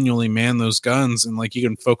like manually man those guns, and like you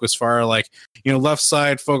can focus fire, like, left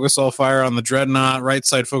side focus all fire on the dreadnought, right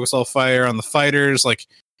side focus all fire on the fighters. Like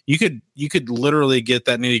you could literally get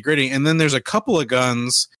that nitty gritty. And then there's a couple of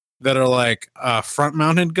guns that are like front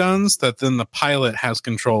mounted guns that then the pilot has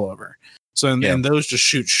control over. So and those just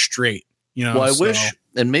shoot straight. Well, I wish,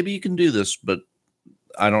 and maybe you can do this, but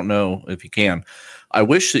I don't know if you can. I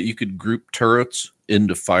wish that you could group turrets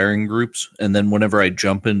into firing groups, and then whenever I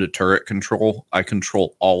jump into turret control, I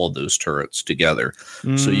control all of those turrets together.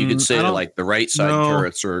 So you could say like the right side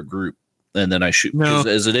turrets are a group, and then I shoot. Because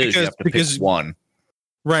as it is, you have to pick one.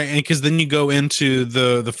 Right, and because then you go into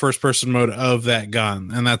the first person mode of that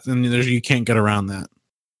gun, and you can't get around that.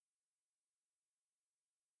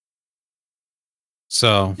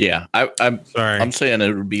 So yeah, I'm sorry. I'm saying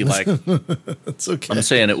it would be like it's okay. I'm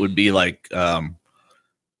saying it would be like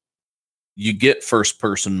you get first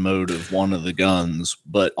person mode of one of the guns,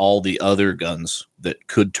 but all the other guns that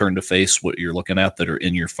could turn to face what you're looking at that are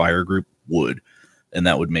in your fire group would, and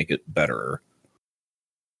that would make it better.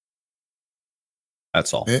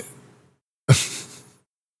 That's all.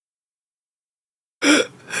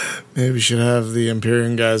 Maybe we should have the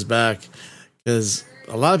Empyrean guys back, because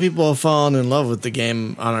a lot of people have fallen in love with the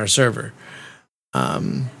game on our server.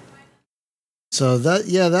 So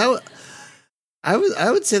I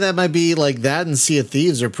would say that might be like that, and Sea of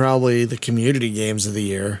Thieves are probably the community games of the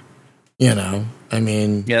year. I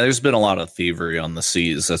mean, yeah, there's been a lot of thievery on the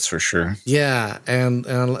seas, that's for sure. Yeah, and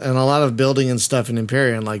a lot of building and stuff in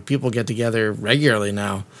Empyrean. Like people get together regularly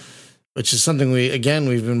now, which is something we've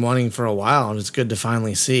been wanting for a while, and it's good to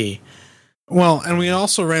finally see. Well, and we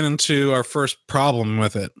also ran into our first problem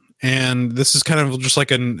with it, and this is kind of just like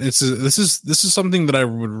this is something that I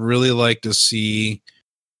would really like to see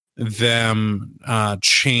them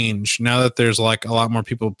change now that there's like a lot more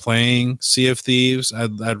people playing Sea of Thieves.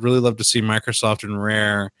 I'd really love to see Microsoft and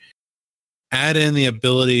Rare add in the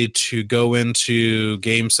ability to go into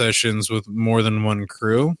game sessions with more than one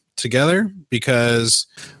crew together, because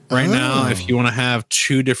right now if you want to have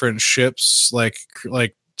two different ships like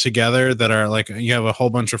together that are like, you have a whole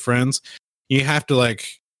bunch of friends, you have to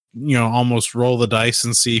like almost roll the dice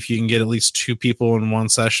and see if you can get at least two people in one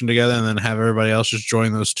session together, and then have everybody else just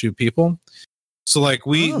join those two people. So like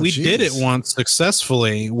we did it once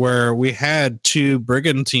successfully, where we had two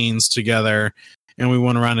brigantines together and we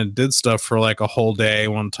went around and did stuff for like a whole day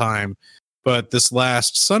one time. But this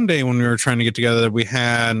last Sunday when we were trying to get together, we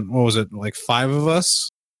had, what was it, like 5 of us?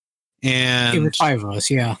 And it was 5 of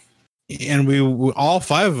us, yeah. And we all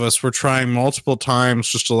 5 of us were trying multiple times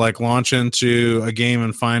just to like launch into a game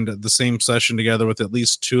and find the same session together with at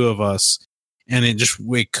least 2 of us, and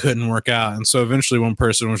we couldn't work out. And so eventually one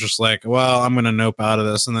person was just like, well, I'm going to nope out of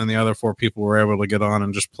this, and then the other 4 people were able to get on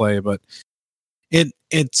and just play. But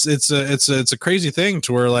it's a crazy thing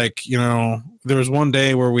to where like, there was one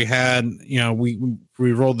day where we had,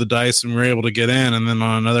 we rolled the dice and we were able to get in, and then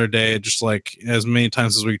on another day, just like as many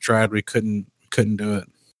times as we tried, we couldn't do it.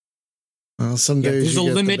 Well, some days there's a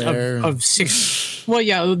limit of 6. Well,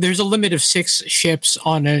 yeah, there's a limit of 6 ships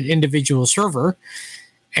on an individual server,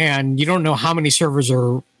 and you don't know how many servers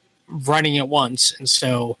are running at once. And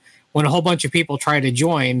so when a whole bunch of people try to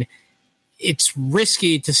join, it's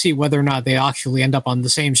risky to see whether or not they actually end up on the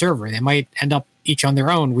same server. They might end up each on their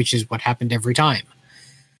own, which is what happened every time.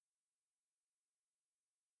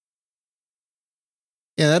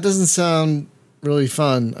 Yeah, that doesn't sound really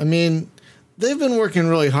fun. I mean, they've been working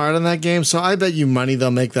really hard on that game, so I bet you money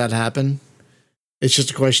they'll make that happen. It's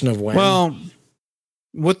just a question of when. Well,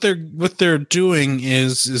 what they're doing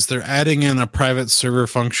is they're adding in a private server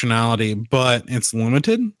functionality, but it's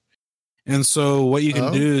limited. And so what you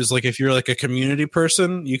can do is, like, if you're like a community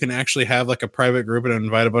person, you can actually have like a private group and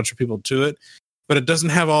invite a bunch of people to it, but it doesn't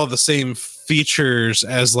have all the same features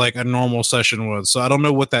as like a normal session would. So I don't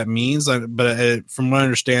know what that means, but from what I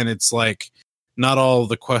understand, it's like not all of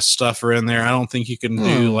the quest stuff are in there. I don't think you can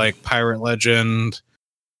do like Pirate Legend,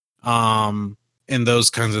 and those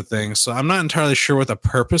kinds of things. So I'm not entirely sure what the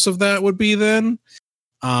purpose of that would be then.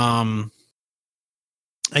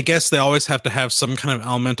 I guess they always have to have some kind of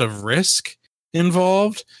element of risk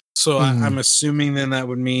involved. So I'm assuming then that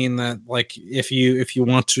would mean that, like, if you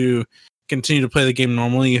want to continue to play the game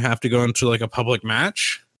normally, you have to go into like a public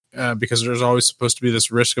match, because there's always supposed to be this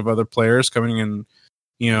risk of other players coming in,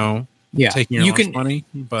 taking your lunch money.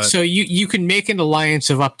 But so you can make an alliance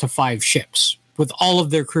of up to 5 ships with all of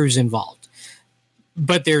their crews involved,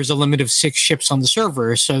 but there's a limit of 6 ships on the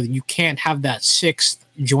server, so you can't have that 6th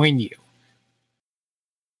join you.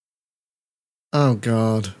 Oh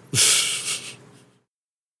God.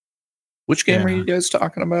 Which game are you guys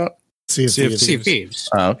talking about? Sea of Thieves.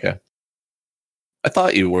 Oh, okay. I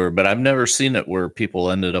thought you were, but I've never seen it where people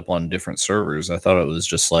ended up on different servers. I thought it was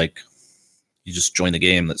just like you just join the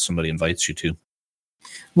game that somebody invites you to.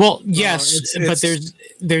 Well, yes, but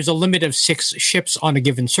there's a limit of 6 ships on a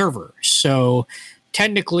given server. So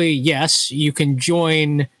technically, yes, you can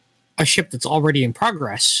join a ship that's already in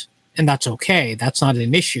progress, and that's okay. That's not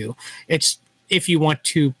an issue. It's if you want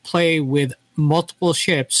to play with multiple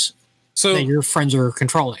ships that your friends are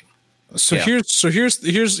controlling. Here's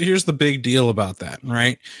the big deal about that,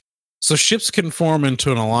 right? So ships can form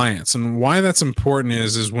into an alliance, and why that's important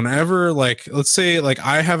is whenever, like, let's say like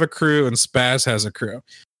I have a crew and Spaz has a crew.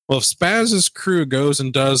 Well, if Spaz's crew goes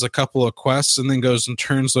and does a couple of quests and then goes and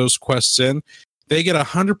turns those quests in, they get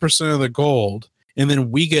 100% of the gold, and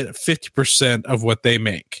then we get 50% of what they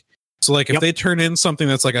make. So like if they turn in something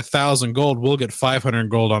that's like 1,000 gold, we'll get 500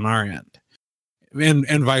 gold on our end,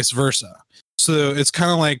 and vice versa. So it's kind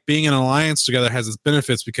of like being in an alliance together has its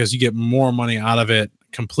benefits because you get more money out of it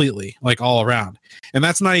completely, like all around. And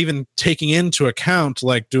that's not even taking into account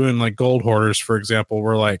like doing like gold hoarders, for example,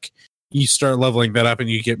 where like you start leveling that up and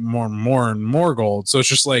you get more and more and more gold. So it's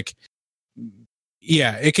just like,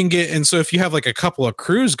 yeah, it can get. And so if you have like a couple of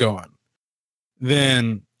crews going,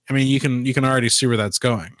 then I mean you can already see where that's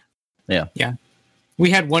going. Yeah.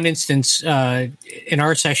 We had one instance in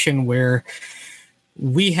our session where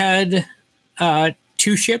we had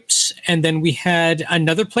 2 ships, and then we had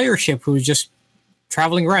another player ship who was just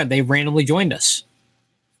traveling around. They randomly joined us.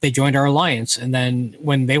 They joined our alliance, and then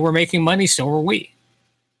when they were making money, so were we.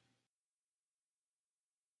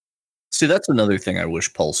 See, that's another thing I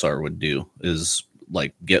wish Pulsar would do is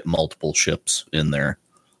like get multiple ships in there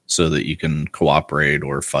so that you can cooperate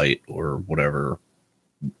or fight or whatever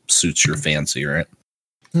suits your fancy, right?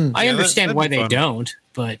 I understand why they don't,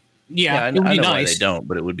 but yeah, it would be I know nice. Why they don't,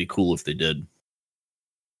 but it would be cool if they did.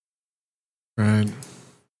 Right.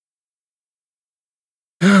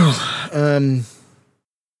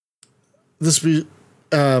 This be,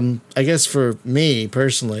 I guess for me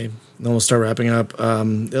personally, then we'll start wrapping up.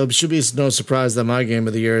 It should be no surprise that my game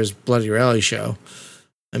of the year is Bloody Rally Show.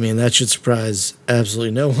 I mean, that should surprise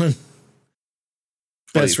absolutely no one.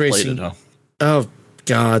 Best racing. Oh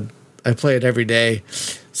God, I play it every day.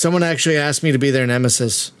 Someone actually asked me to be their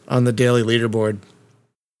nemesis on the daily leaderboard,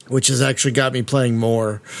 which has actually got me playing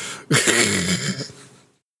more.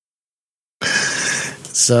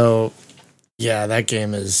 So, yeah, that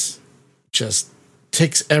game is just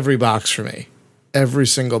ticks every box for me. Every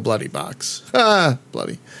single bloody box.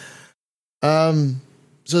 Bloody.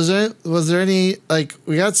 So was there any, like,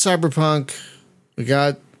 we got Cyberpunk, we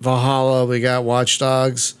got Valhalla, we got Watch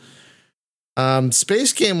Dogs.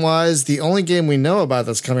 Space game wise, the only game we know about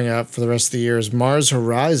that's coming out for the rest of the year is Mars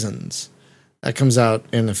Horizons. That comes out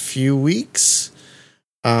in a few weeks.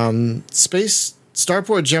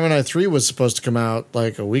 Starport Gemini 3 was supposed to come out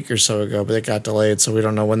like a week or so ago, but it got delayed, so we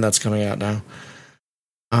don't know when that's coming out now.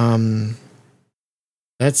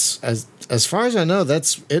 That's as far as I know,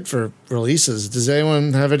 that's it for releases. Does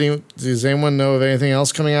anyone know of anything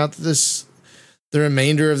else coming out the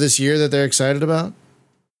remainder of this year that they're excited about?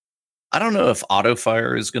 I don't know if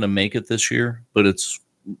Autofire is going to make it this year, but it's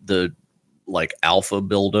the like alpha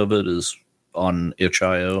build of it is on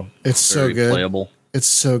itch.io. It's so good. Playable. It's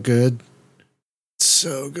so good.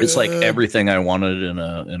 So good. It's like everything I wanted in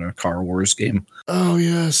a Car Wars game. Oh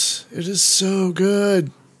yes, it is so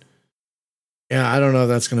good. Yeah, I don't know if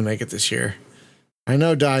that's going to make it this year. I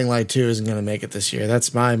know Dying Light 2 isn't going to make it this year.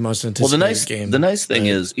 That's my most anticipated game. The nice thing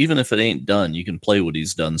is, even if it ain't done, you can play what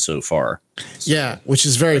he's done so far. So yeah, which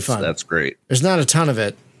is very fun. That's great. There's not a ton of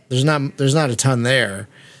it. There's not a ton there.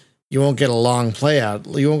 You won't get a long play out.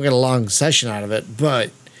 You won't get a long session out of it,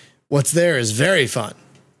 but what's there is very fun.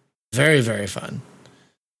 Very, very fun.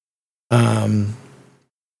 I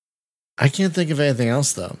can't think of anything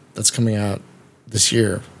else though that's coming out this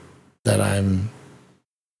year that I'm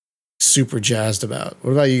super jazzed about.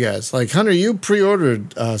 What about you guys? Like Hunter, you pre-ordered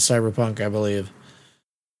Cyberpunk, I believe.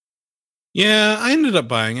 Yeah, I ended up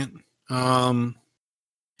buying it.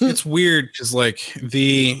 It's weird because like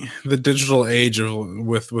the digital age of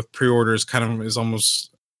with pre-orders kind of is almost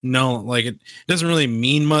like it doesn't really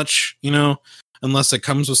mean much, unless it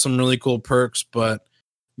comes with some really cool perks. But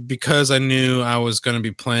because I knew I was going to be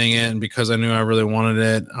playing it and because I knew I really wanted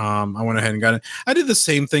it, I went ahead and got it. I did the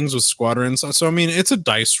same things with Squadrons. So I mean, it's a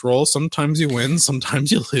dice roll. Sometimes you win,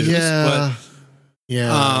 sometimes you lose. Yeah.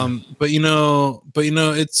 But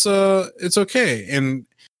it's okay. And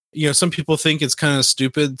some people think it's kind of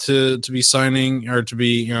stupid to be signing or to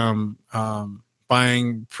be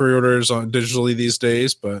buying pre-orders on digitally these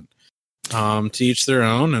days, but to each their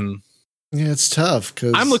own. And yeah, it's tough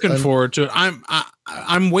because I'm looking forward to it.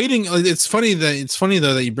 I'm waiting. It's funny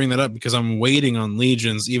though that you bring that up because I'm waiting on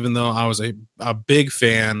Legions, even though I was a big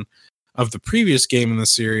fan of the previous game in the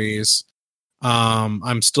series.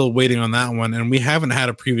 I'm still waiting on that one, and we haven't had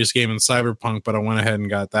a previous game in Cyberpunk, but I went ahead and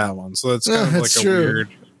got that one. So that's kind of like a weird.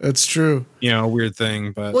 It's true. A weird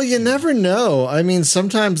thing, but well, you never know. I mean,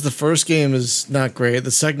 sometimes the first game is not great,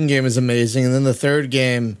 the second game is amazing, and then the third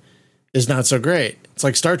game is not so great. It's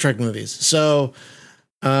like Star Trek movies. So,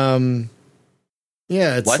 yeah,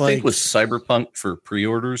 it's I think with Cyberpunk for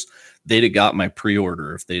pre-orders, they'd have got my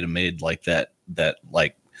pre-order if they'd have made like that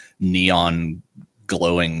like neon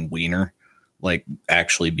glowing wiener, like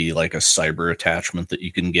actually be like a cyber attachment that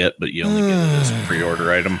you can get, but you only get it as a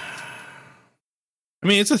pre-order item. I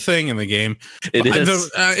mean, it's a thing in the game. It is.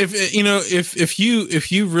 If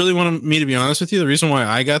you really want me to be honest with you, the reason why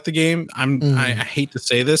I got the game, I hate to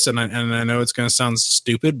say this, and I know it's going to sound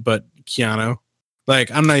stupid, but Keanu, like,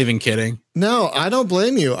 I'm not even kidding. No, I don't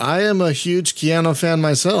blame you. I am a huge Keanu fan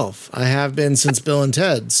myself. I have been since Bill and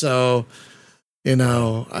Ted. So, I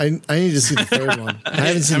need to see the third one. I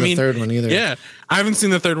haven't seen the third one either. Yeah, I haven't seen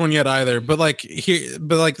the third one yet either. But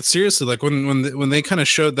seriously, like when they kind of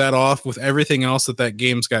showed that off with everything else that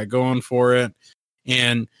game's got going for it,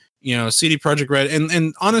 and CD Projekt Red,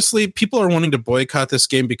 and honestly, people are wanting to boycott this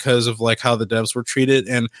game because of like how the devs were treated,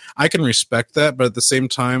 and I can respect that. But at the same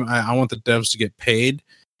time, I want the devs to get paid.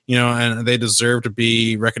 And they deserve to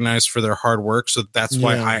be recognized for their hard work. So that's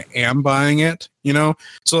why I am buying it,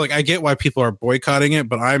 So like, I get why people are boycotting it,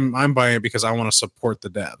 but I'm buying it because I want to support the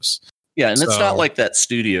devs. Yeah. And it's not like that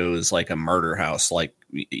studio is like a murder house like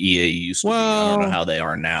EA used to be. I don't know how they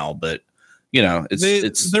are now, but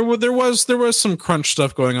there was some crunch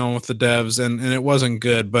stuff going on with the devs and it wasn't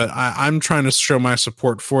good, but I'm trying to show my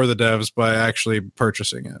support for the devs by actually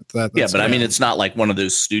purchasing it. But I mean, it's not like one of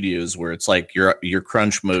those studios where it's like you're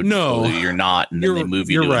crunch mode. No, you're not. And then they move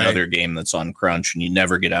you to another game that's on crunch and you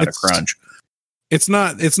never get out of crunch. It's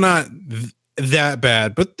not that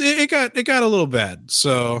bad, but it got a little bad.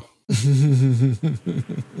 So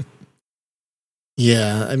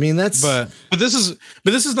yeah, I mean that's but this is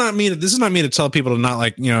not me to tell people to not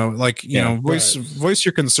voice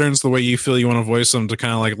your concerns the way you feel you want to voice them, to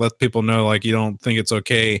kind of like let people know like you don't think it's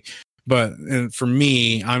okay. But for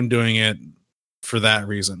me, I'm doing it for that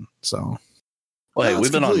reason. So hey,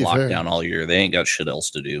 we've been on lockdown all year. They ain't got shit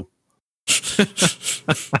else to do.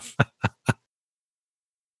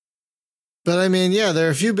 But I mean, yeah, there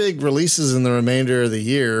are a few big releases in the remainder of the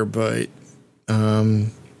year, but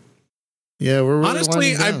yeah, we're really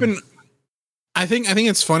honestly, I think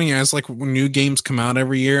it's funny as like when new games come out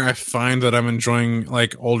every year, I find that I'm enjoying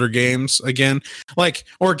like older games again, like,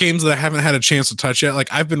 or games that I haven't had a chance to touch yet.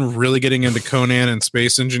 Like I've been really getting into Conan and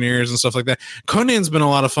Space Engineers and stuff like that. Conan's been a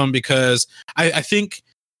lot of fun because I think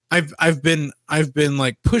I've been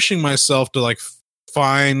like pushing myself to like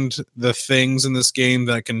find the things in this game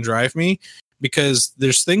that can drive me, because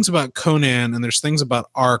there's things about Conan and there's things about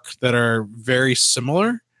Ark that are very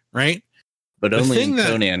similar, right? But only in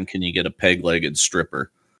Conan can you get a peg-legged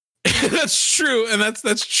stripper. That's true, and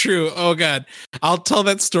that's true. Oh god, I'll tell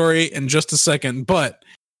that story in just a second. But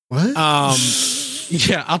what?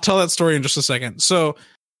 Yeah, I'll tell that story in just a second. So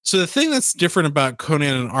the thing that's different about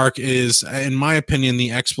Conan and Ark is, in my opinion,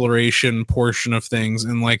 the exploration portion of things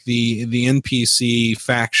and like the NPC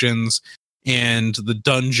factions and the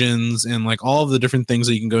dungeons and like all of the different things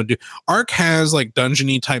that you can go do. Ark has like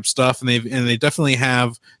dungeony type stuff, and they definitely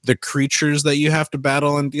have the creatures that you have to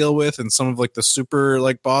battle and deal with, and some of like the super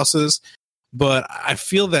like bosses. But I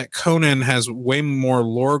feel that Conan has way more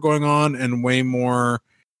lore going on and way more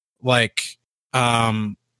like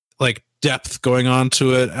depth going on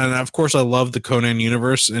to it. And of course, I love the Conan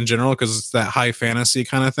universe in general because it's that high fantasy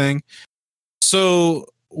kind of thing. So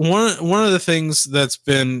one of the things that's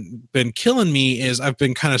been killing me is I've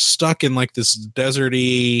been kind of stuck in like this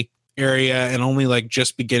deserty area and only like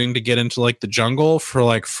just beginning to get into like the jungle for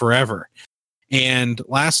like forever. And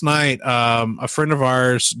last night, a friend of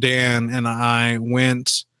ours, Dan, and I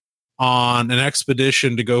went on an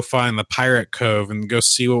expedition to go find the Pirate Cove and go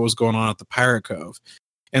see what was going on at the Pirate Cove.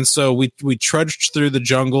 And so we trudged through the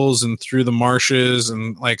jungles and through the marshes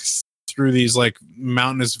and like through these like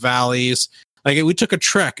mountainous valleys. Like we took a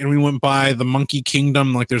trek and we went by the Monkey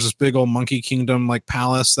Kingdom. Like there's this big old Monkey Kingdom like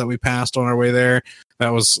palace that we passed on our way there.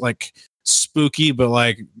 That was like spooky, but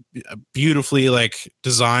like beautifully like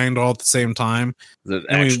designed all at the same time. The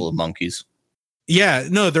actual monkeys. Yeah,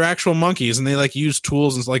 no, they're actual monkeys, and they like use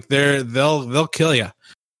tools and like they'll kill you.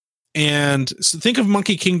 And so think of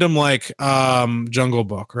Monkey Kingdom like Jungle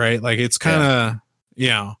Book, right? Like it's kind of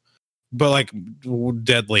but like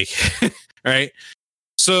deadly, right?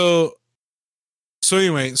 So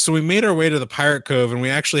anyway, so we made our way to the Pirate Cove, and we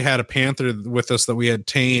actually had a panther with us that we had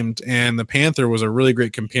tamed, and the panther was a really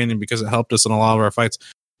great companion because it helped us in a lot of our fights.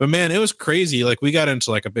 But man, it was crazy. Like we got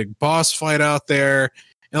into like a big boss fight out there,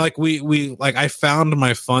 and like we like I found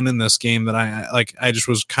my fun in this game that I just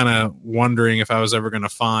was kind of wondering if I was ever going to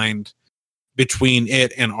find between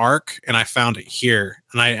it and Ark, and I found it here,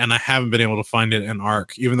 and I haven't been able to find it in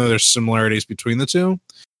Ark, even though there's similarities between the two.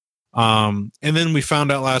 And then we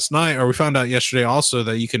found out yesterday also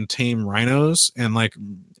that you can tame rhinos and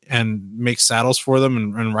make saddles for them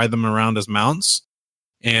and ride them around as mounts,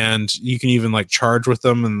 and you can even like charge with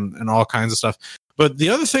them and all kinds of stuff. But the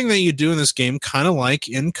other thing that you do in this game, kind of like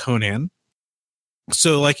in Conan,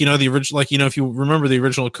 so like the original, if you remember the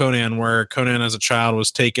original Conan, where Conan as a child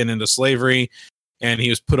was taken into slavery and he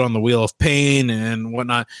was put on the Wheel of Pain and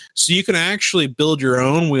whatnot. So you can actually build your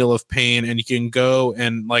own Wheel of Pain, and you can go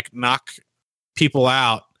and like knock people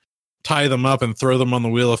out, tie them up, and throw them on the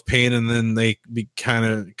Wheel of Pain, and then they kind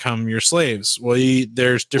of become your slaves. Well,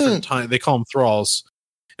 there's different they call them thralls.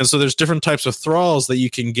 And so there's different types of thralls that you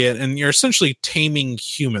can get, and you're essentially taming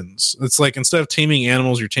humans. It's like instead of taming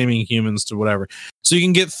animals, you're taming humans to whatever. So you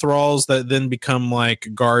can get thralls that then become like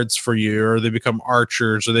guards for you, or they become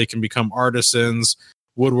archers, or they can become artisans,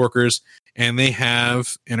 woodworkers, and they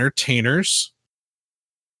have entertainers.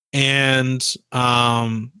 And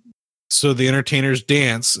so the entertainers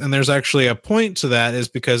dance, and there's actually a point to that, is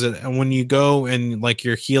because when you go and like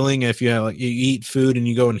you're healing, if you eat food and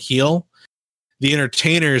you go and heal, the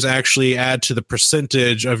entertainers actually add to the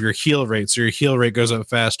percentage of your heal rate. So your heal rate goes up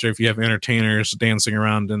faster if you have entertainers dancing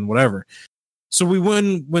around and whatever. So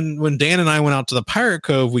when Dan and I went out to the Pirate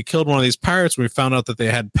Cove, we killed one of these pirates, and we found out that they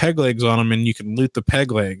had peg legs on them, and you can loot the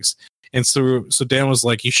peg legs. And so Dan was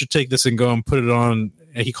like, you should take this and go and put it on.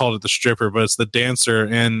 He called it the stripper, but it's the dancer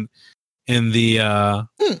in the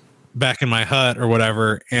back in my hut or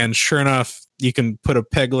whatever. And sure enough, you can put a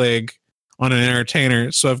peg leg on an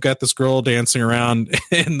entertainer. So I've got this girl dancing around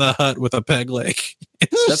in the hut with a peg leg.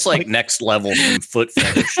 That's like next level from foot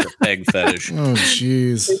fetish to peg fetish. Oh,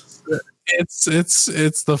 jeez.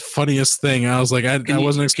 It's the funniest thing. I was like, I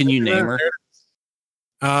wasn't. Can you name her?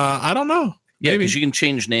 I don't know. Yeah, because you can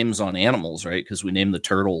change names on animals, right? Because we named the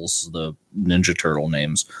turtles the Ninja Turtle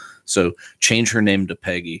names. So change her name to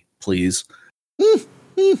Peggy, please.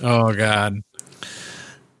 Oh God.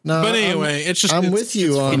 No, but anyway, I'm with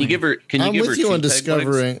you on. Can you give her? I'm with you on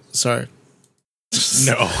discovering. Sorry.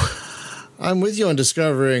 No. I'm with you on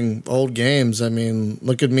discovering old games. I mean,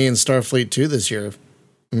 look at me in Starfleet 2 this year.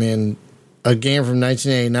 I mean, a game from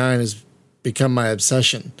 1989 has become my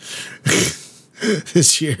obsession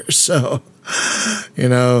this year. So,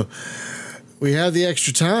 we have the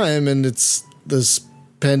extra time, and this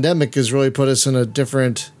pandemic has really put us in a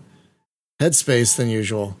different headspace than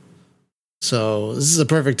usual. So this is a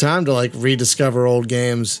perfect time to like rediscover old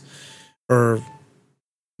games, or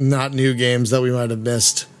not new games that we might have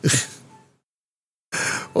missed.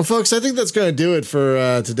 Well, folks, I think that's going to do it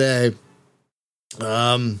for today.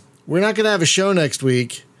 We're not going to have a show next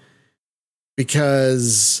week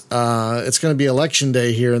because it's going to be election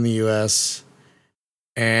day here in the U.S.,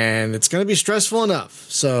 and it's going to be stressful enough.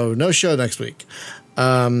 So no show next week.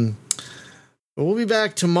 But we'll be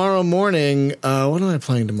back tomorrow morning. What am I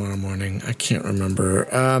playing tomorrow morning? I can't remember.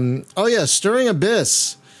 Oh, yeah, Stirring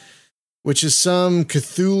Abyss. which is some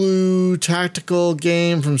Cthulhu tactical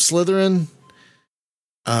game from Slytherin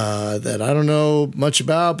that I don't know much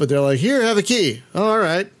about, but they're like, here, have the key. Oh, all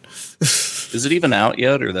right. Is it even out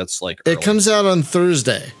yet, or that's like early? It comes out on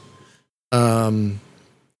Thursday. Yeah,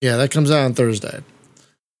 that comes out on Thursday.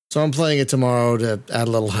 So I'm playing it tomorrow to add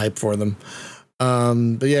a little hype for them.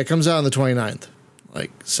 But yeah, it comes out on the 29th.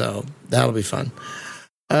 So that'll be fun.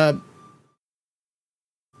 Can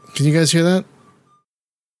you guys hear that?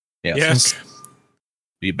 Yes. Okay.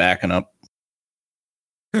 Be backing up.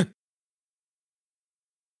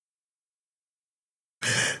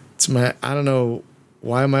 It's I don't know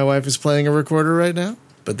why my wife is playing a recorder right now,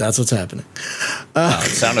 but that's what's happening.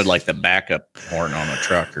 It sounded like the backup horn on a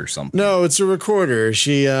truck or something. No, it's a recorder.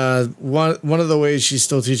 She one of the ways she's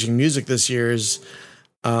still teaching music this year is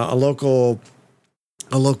a local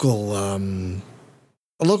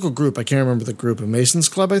group. I can't remember the group. A Masons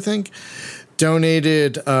Club, I think,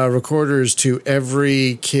 donated recorders to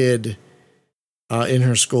every kid in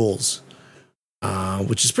her schools,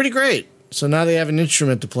 which is pretty great. So now they have an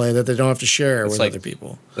instrument to play that they don't have to share with other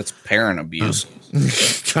people. That's parent abuse.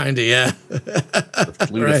 Kind of, yeah. The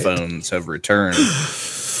flutophones have returned.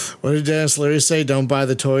 What did Dennis Leary say? Don't buy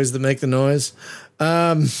the toys that make the noise.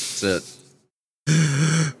 That's it.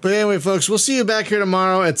 But anyway, folks, we'll see you back here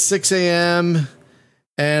tomorrow at 6 a.m.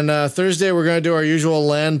 And Thursday, we're going to do our usual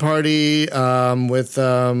LAN party with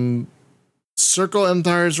Circle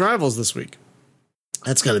Empire's Rivals this week.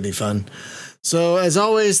 That's going to be fun. So, as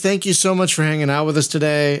always, thank you so much for hanging out with us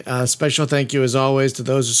today. Special thank you, as always, to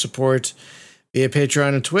those who support via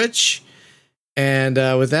Patreon and Twitch. And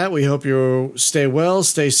with that, we hope you stay well,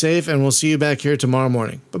 stay safe, and we'll see you back here tomorrow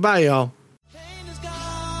morning. Bye-bye, y'all.